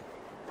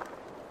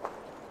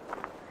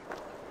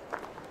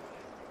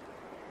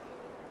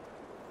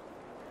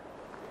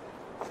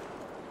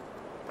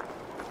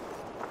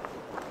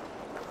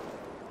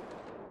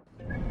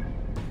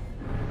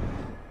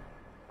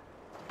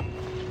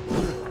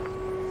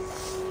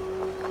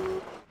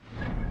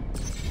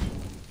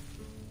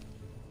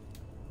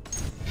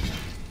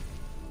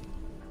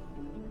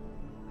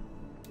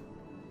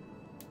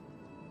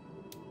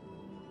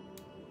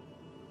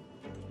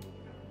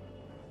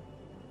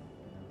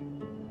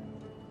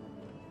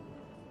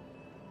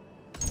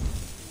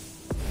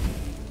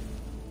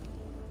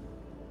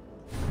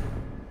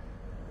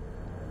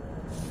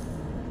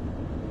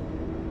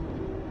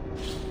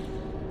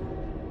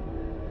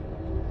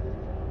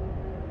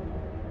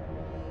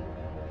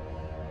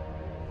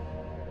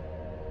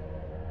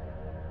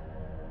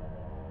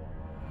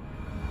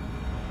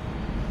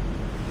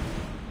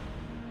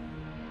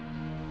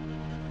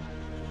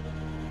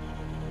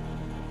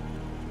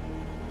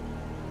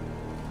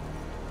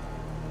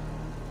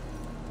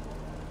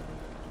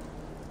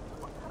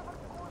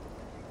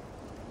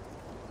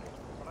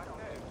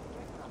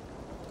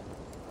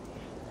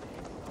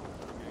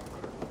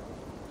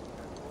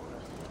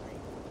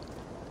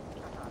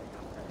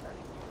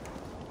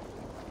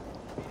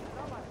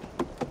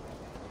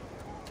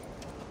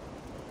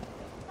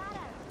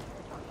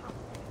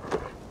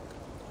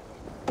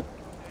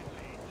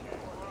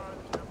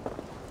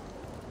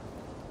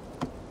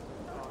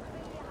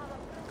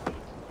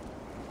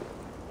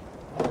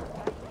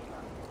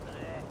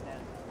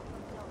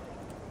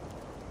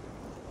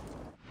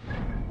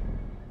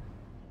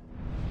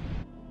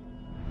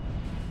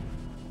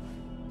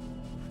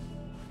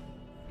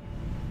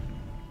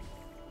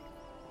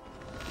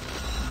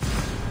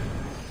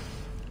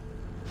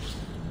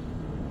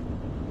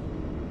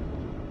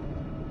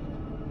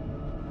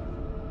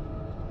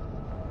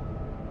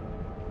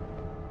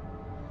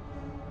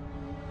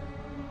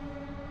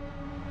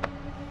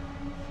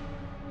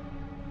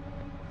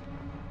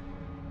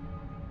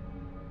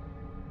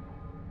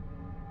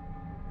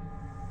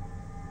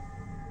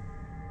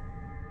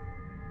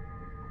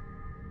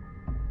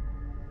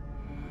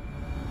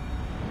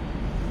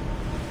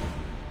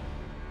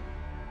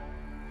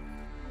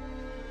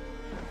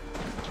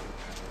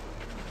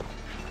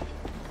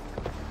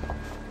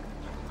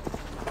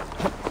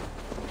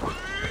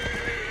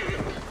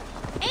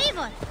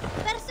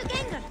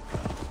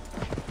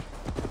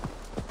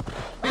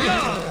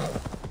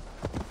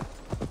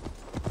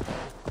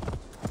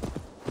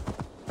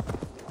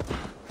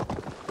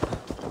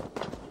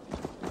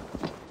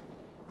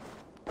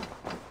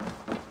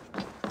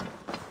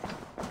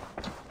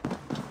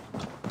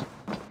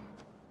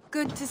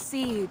 Good to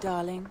see you,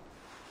 darling.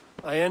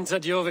 I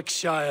entered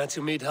Eurvicscire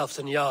to meet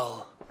Halfdan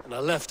Jarl, and I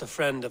left a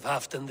friend of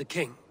Halfdan the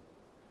King.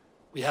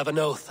 We have an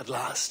oath at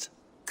last.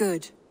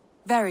 Good.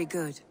 Very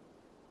good.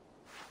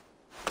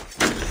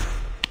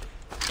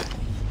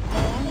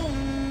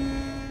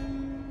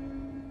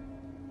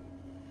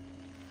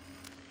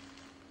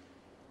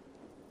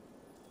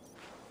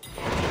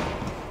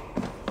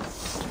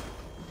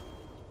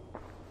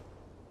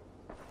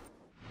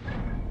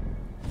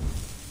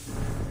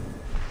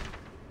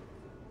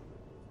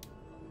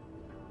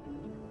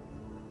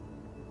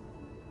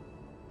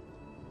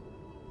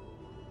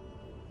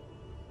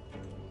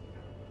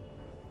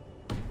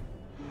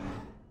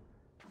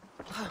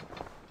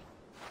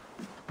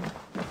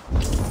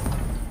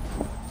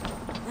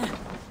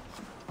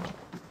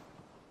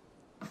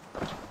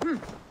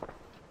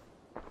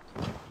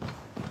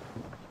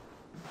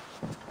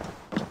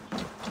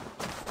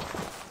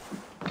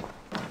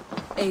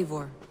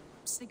 Eivor.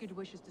 Sigurd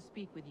wishes to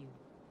speak with you.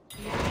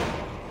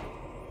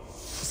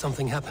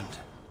 Something happened.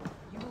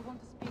 You will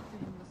want to speak to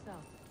him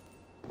yourself.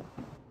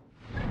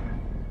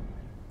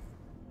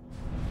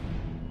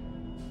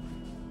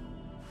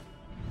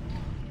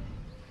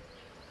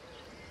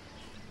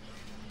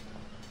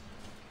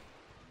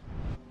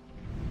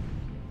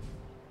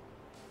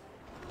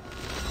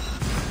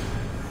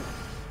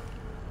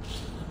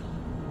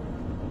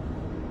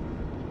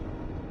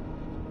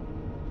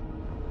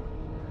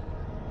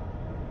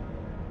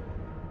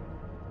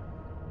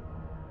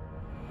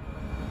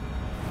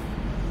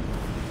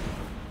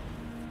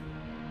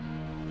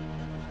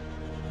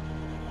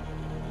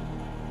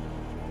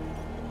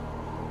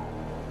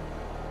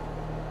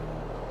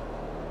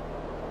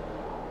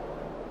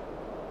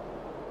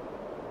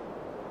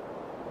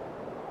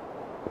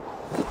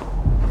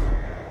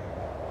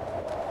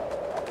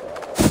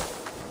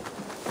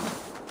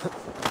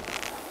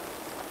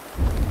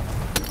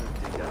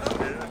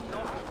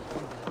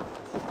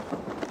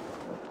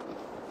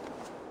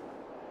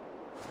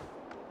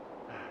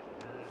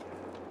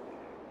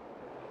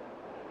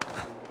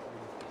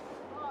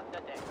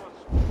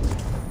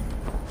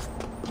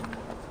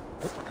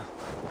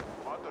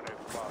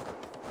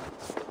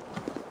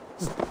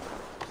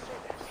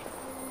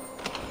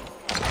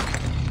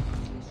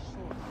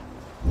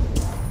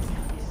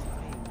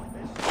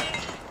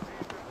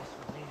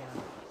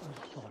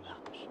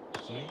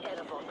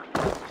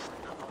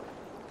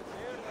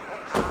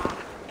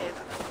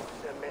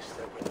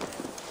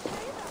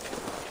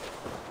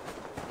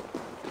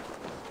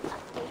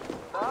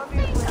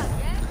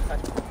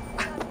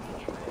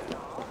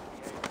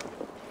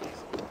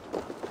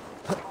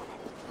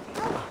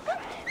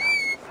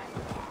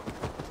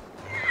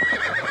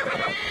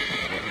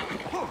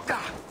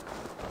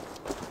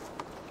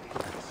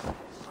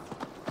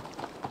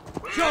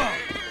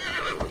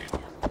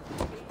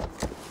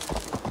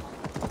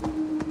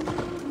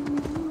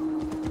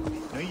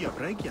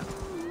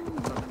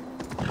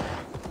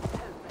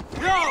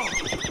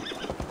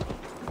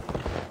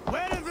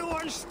 Where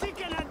everyone's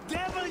sticking a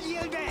devil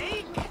yield a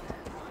hake?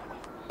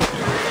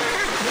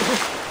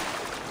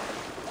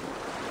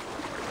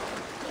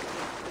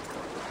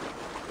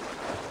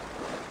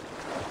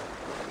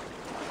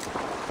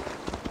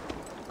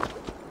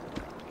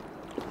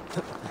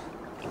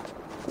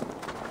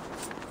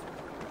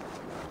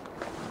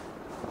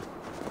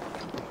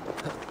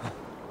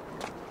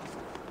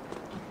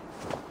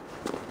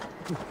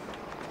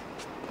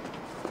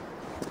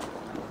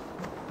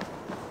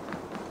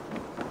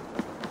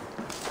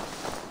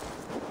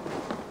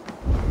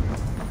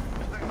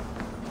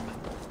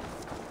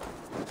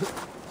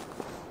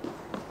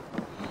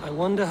 I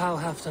wonder how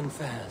Halfdan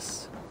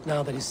fares,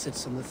 now that he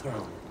sits on the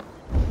throne.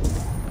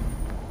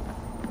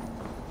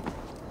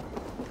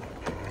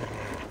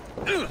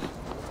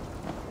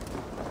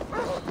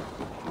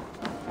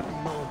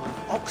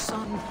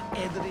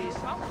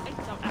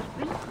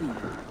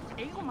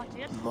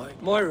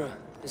 Moira,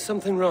 is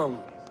something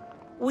wrong?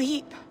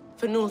 Weep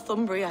for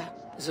Northumbria.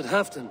 Is it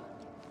Halfdan?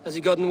 Has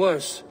he gotten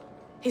worse?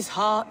 His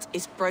heart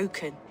is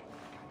broken.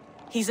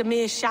 He's a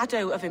mere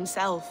shadow of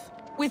himself.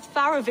 With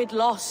Faravid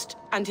lost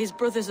and his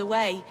brothers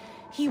away,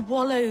 he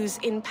wallows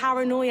in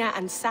paranoia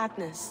and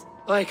sadness.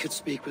 I could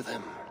speak with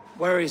him.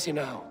 Where is he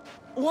now?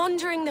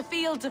 Wandering the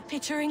fields of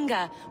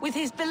Pittaringa with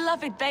his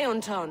beloved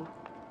Beonton.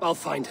 I'll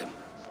find him.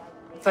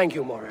 Thank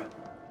you, Moira.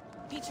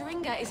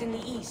 Pittaringa is in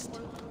the east.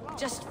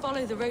 Just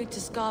follow the road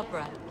to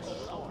Scarborough.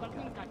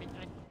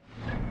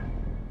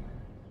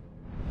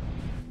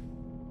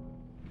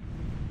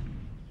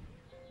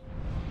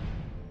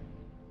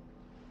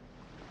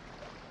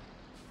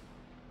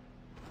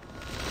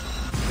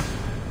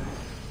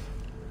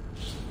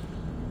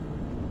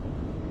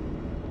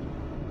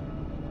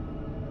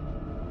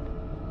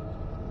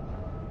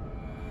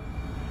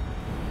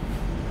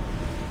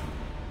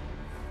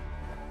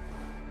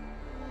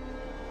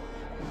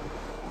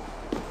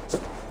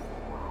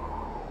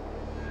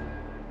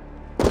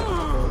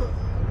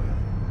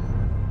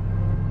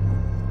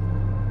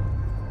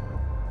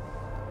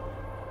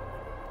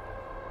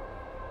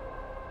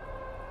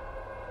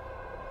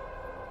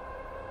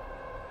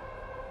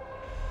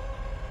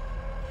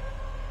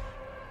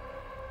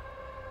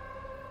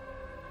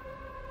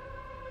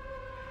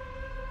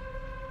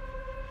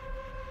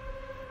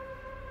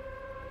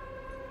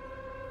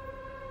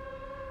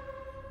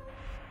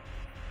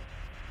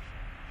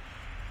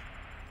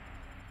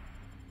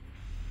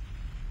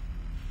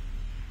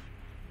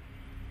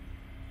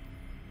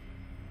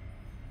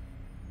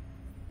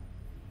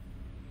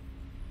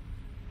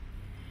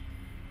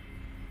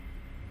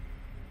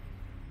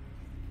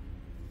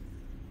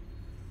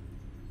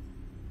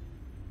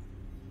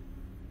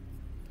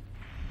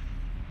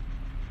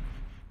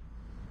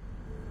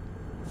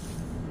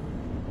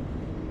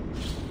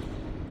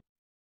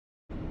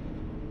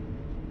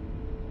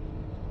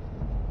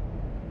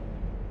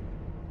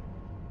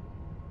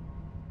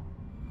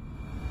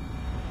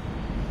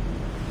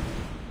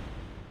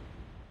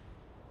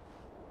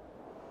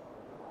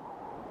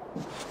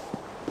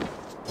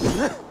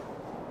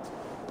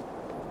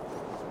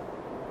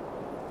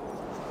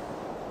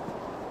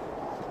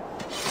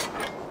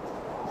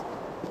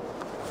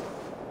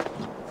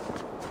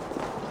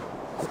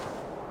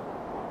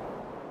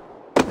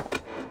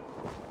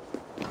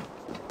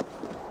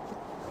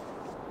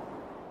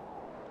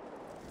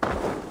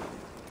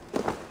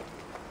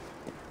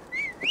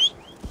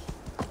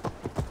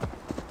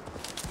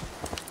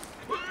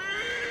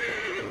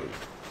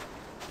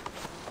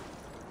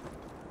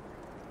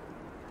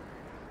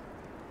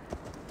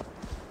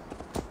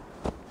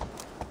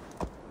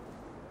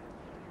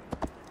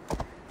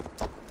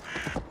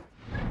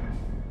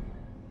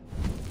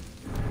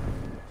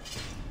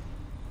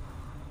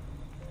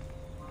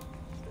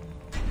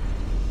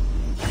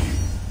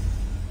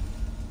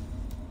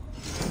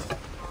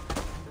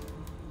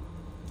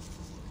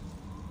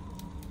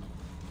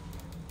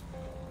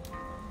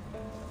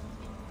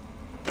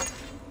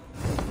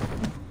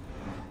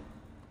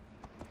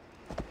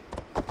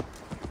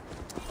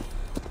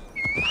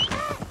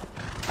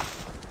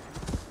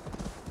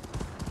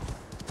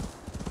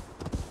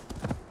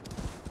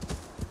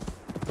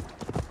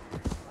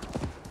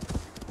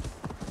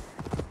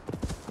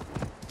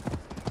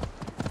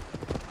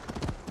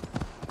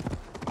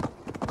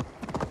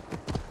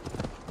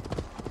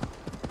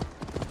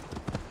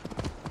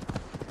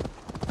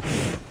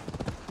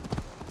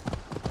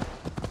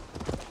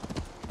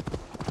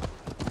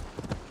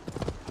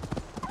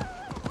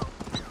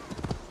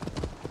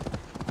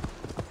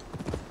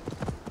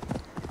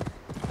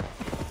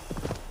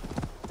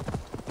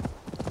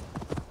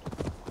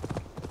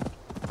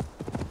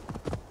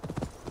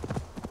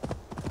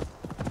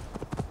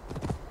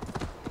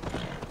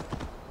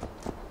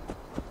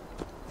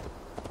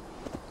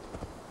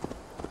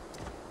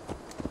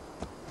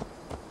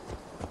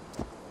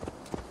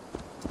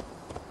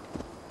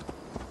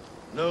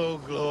 No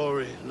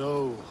glory,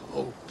 no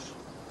hope.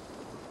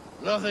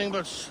 Nothing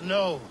but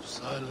snow,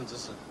 silent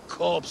as a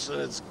corpse in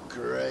its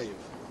grave.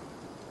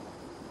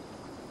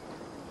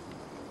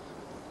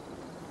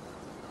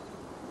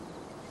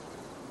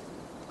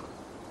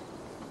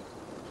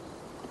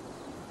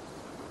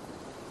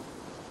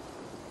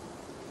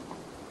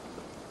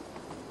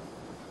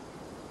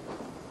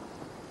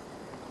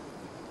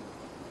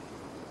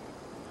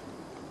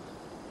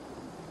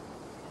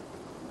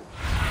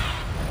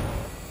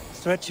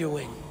 Stretch your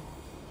wing.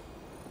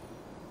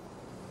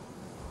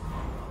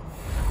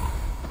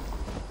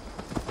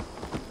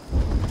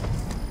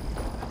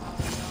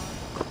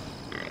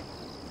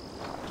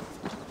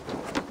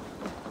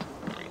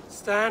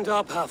 Stand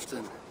up,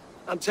 Halfdan.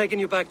 I'm taking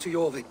you back to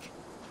Eurvik.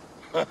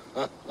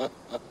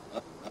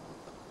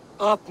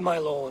 Up, my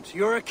lord.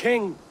 You're a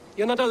king.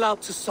 You're not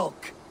allowed to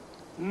sulk.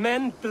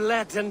 Men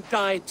bled and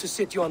died to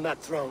sit you on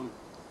that throne.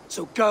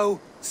 So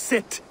go,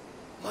 sit.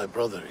 My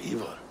brother,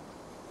 Ivar.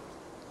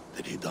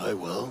 Did he die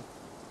well?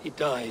 He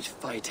died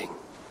fighting.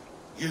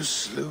 You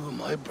slew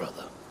my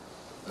brother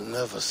and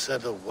never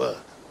said a word.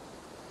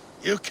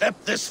 You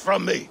kept this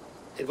from me.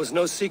 It was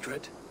no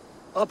secret.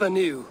 Appa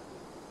knew.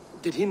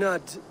 Did he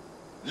not...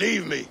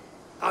 Leave me.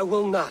 I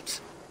will not.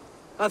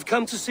 I've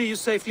come to see you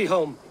safely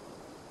home.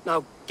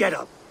 Now, get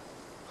up.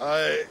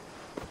 I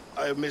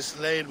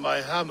mislaid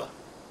my hammer.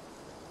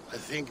 I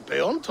think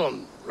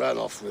Beonton ran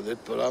off with it,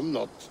 but I'm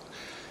not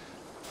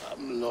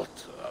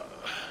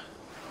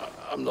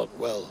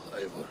well,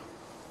 Eivor.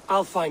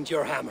 I'll find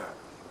your hammer,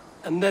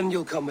 and then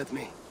you'll come with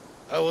me.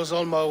 I was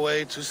on my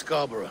way to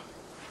Scarborough.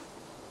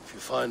 If you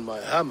find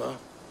my hammer,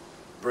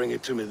 bring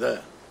it to me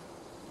there.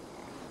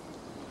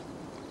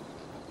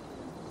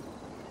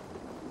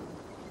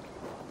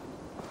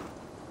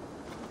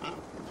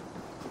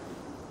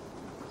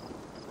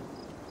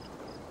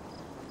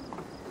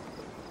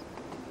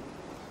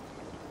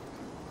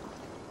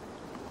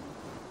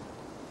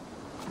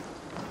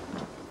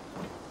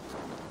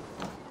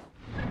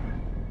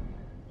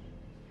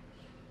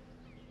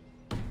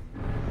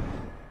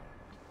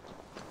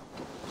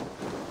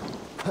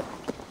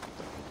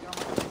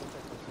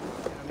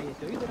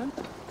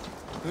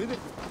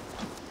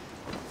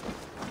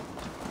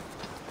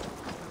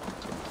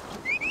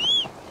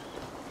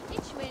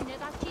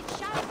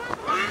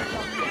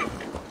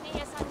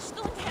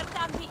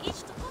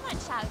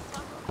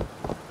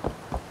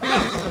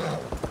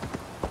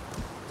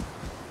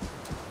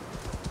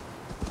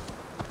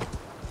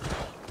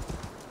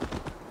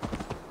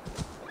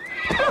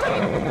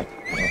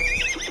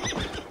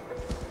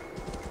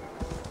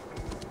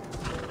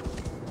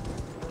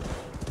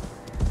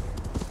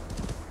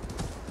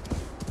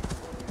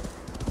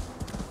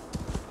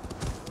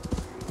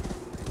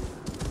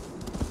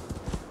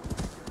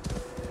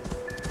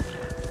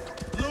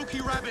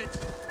 Rabbit,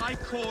 I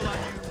call on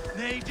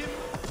you, native.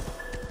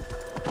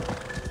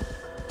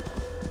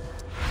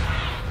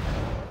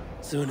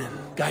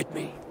 Sunan, guide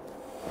me.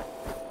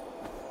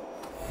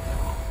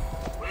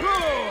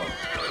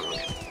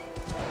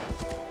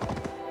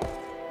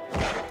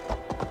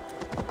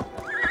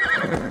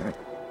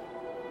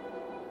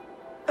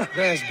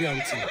 There's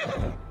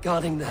Björnson,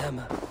 guarding the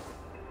hammer.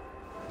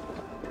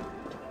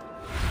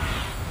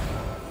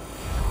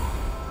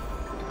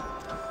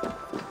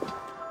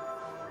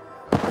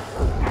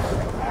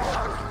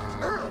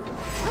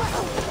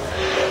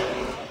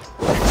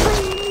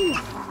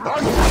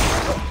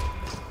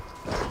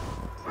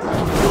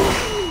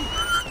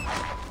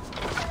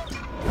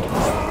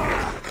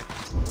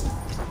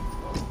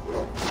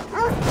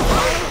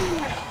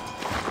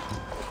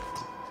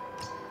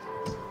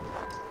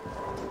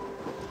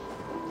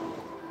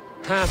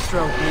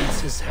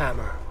 his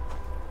hammer.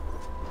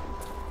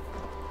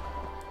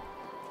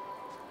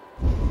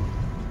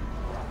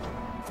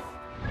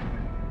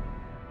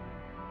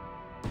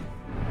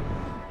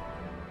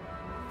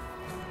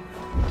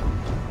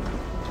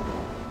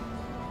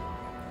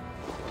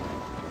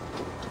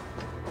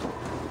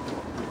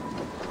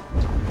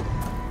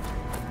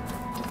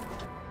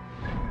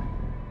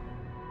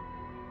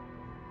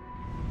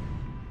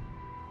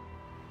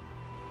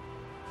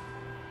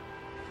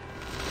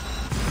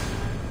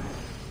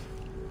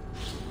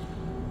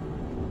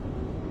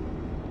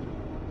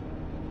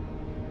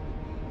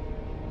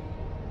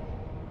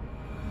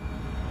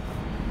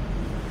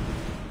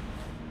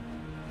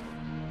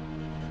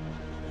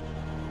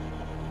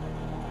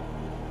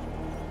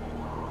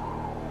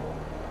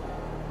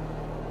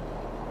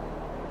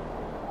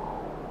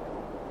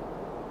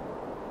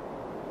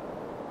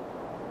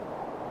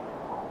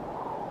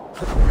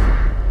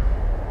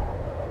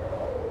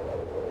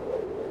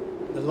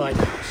 The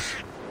lighthouse.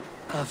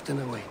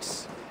 Afton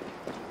awaits.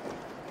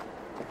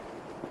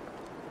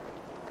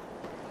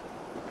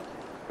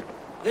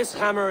 This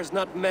hammer is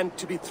not meant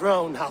to be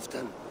thrown,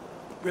 Halfdan.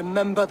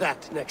 Remember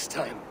that next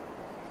time.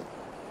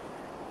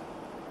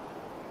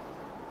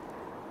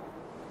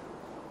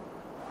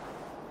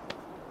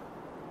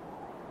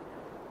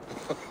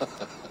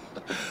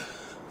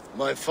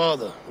 My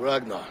father,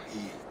 Ragnar,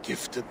 he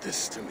gifted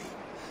this to me.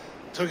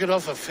 Took it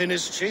off a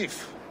Finnish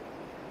chief.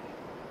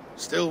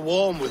 Still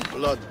warm with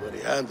blood when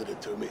he handed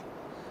it to me.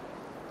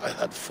 I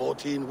had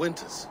 14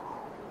 winters.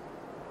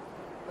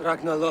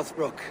 Ragnar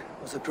Lothbrok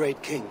was a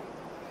great king.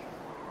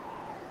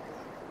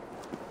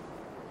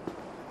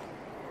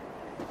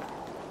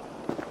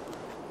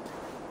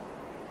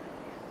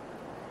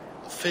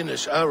 A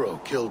Finnish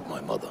arrow killed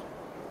my mother.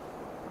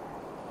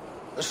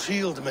 A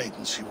shield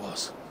maiden she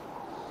was.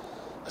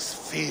 As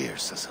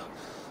fierce as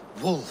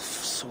a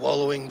wolf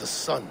swallowing the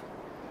sun.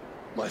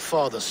 My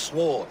father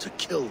swore to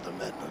kill the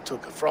men who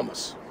took her from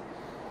us.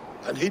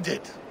 And he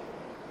did.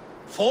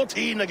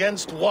 14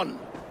 against 1.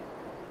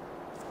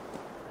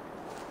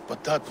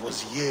 But that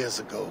was years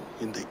ago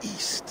in the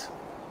east.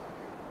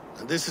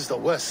 And this is the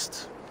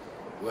west,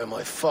 where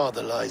my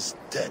father lies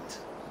dead.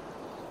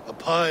 A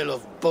pile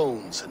of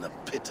bones in a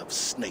pit of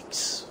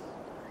snakes.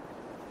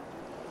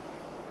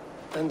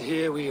 And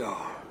here we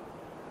are,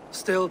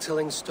 still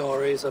telling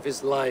stories of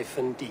his life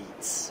and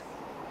deeds.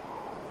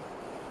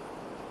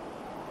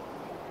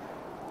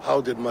 How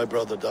did my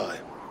brother die?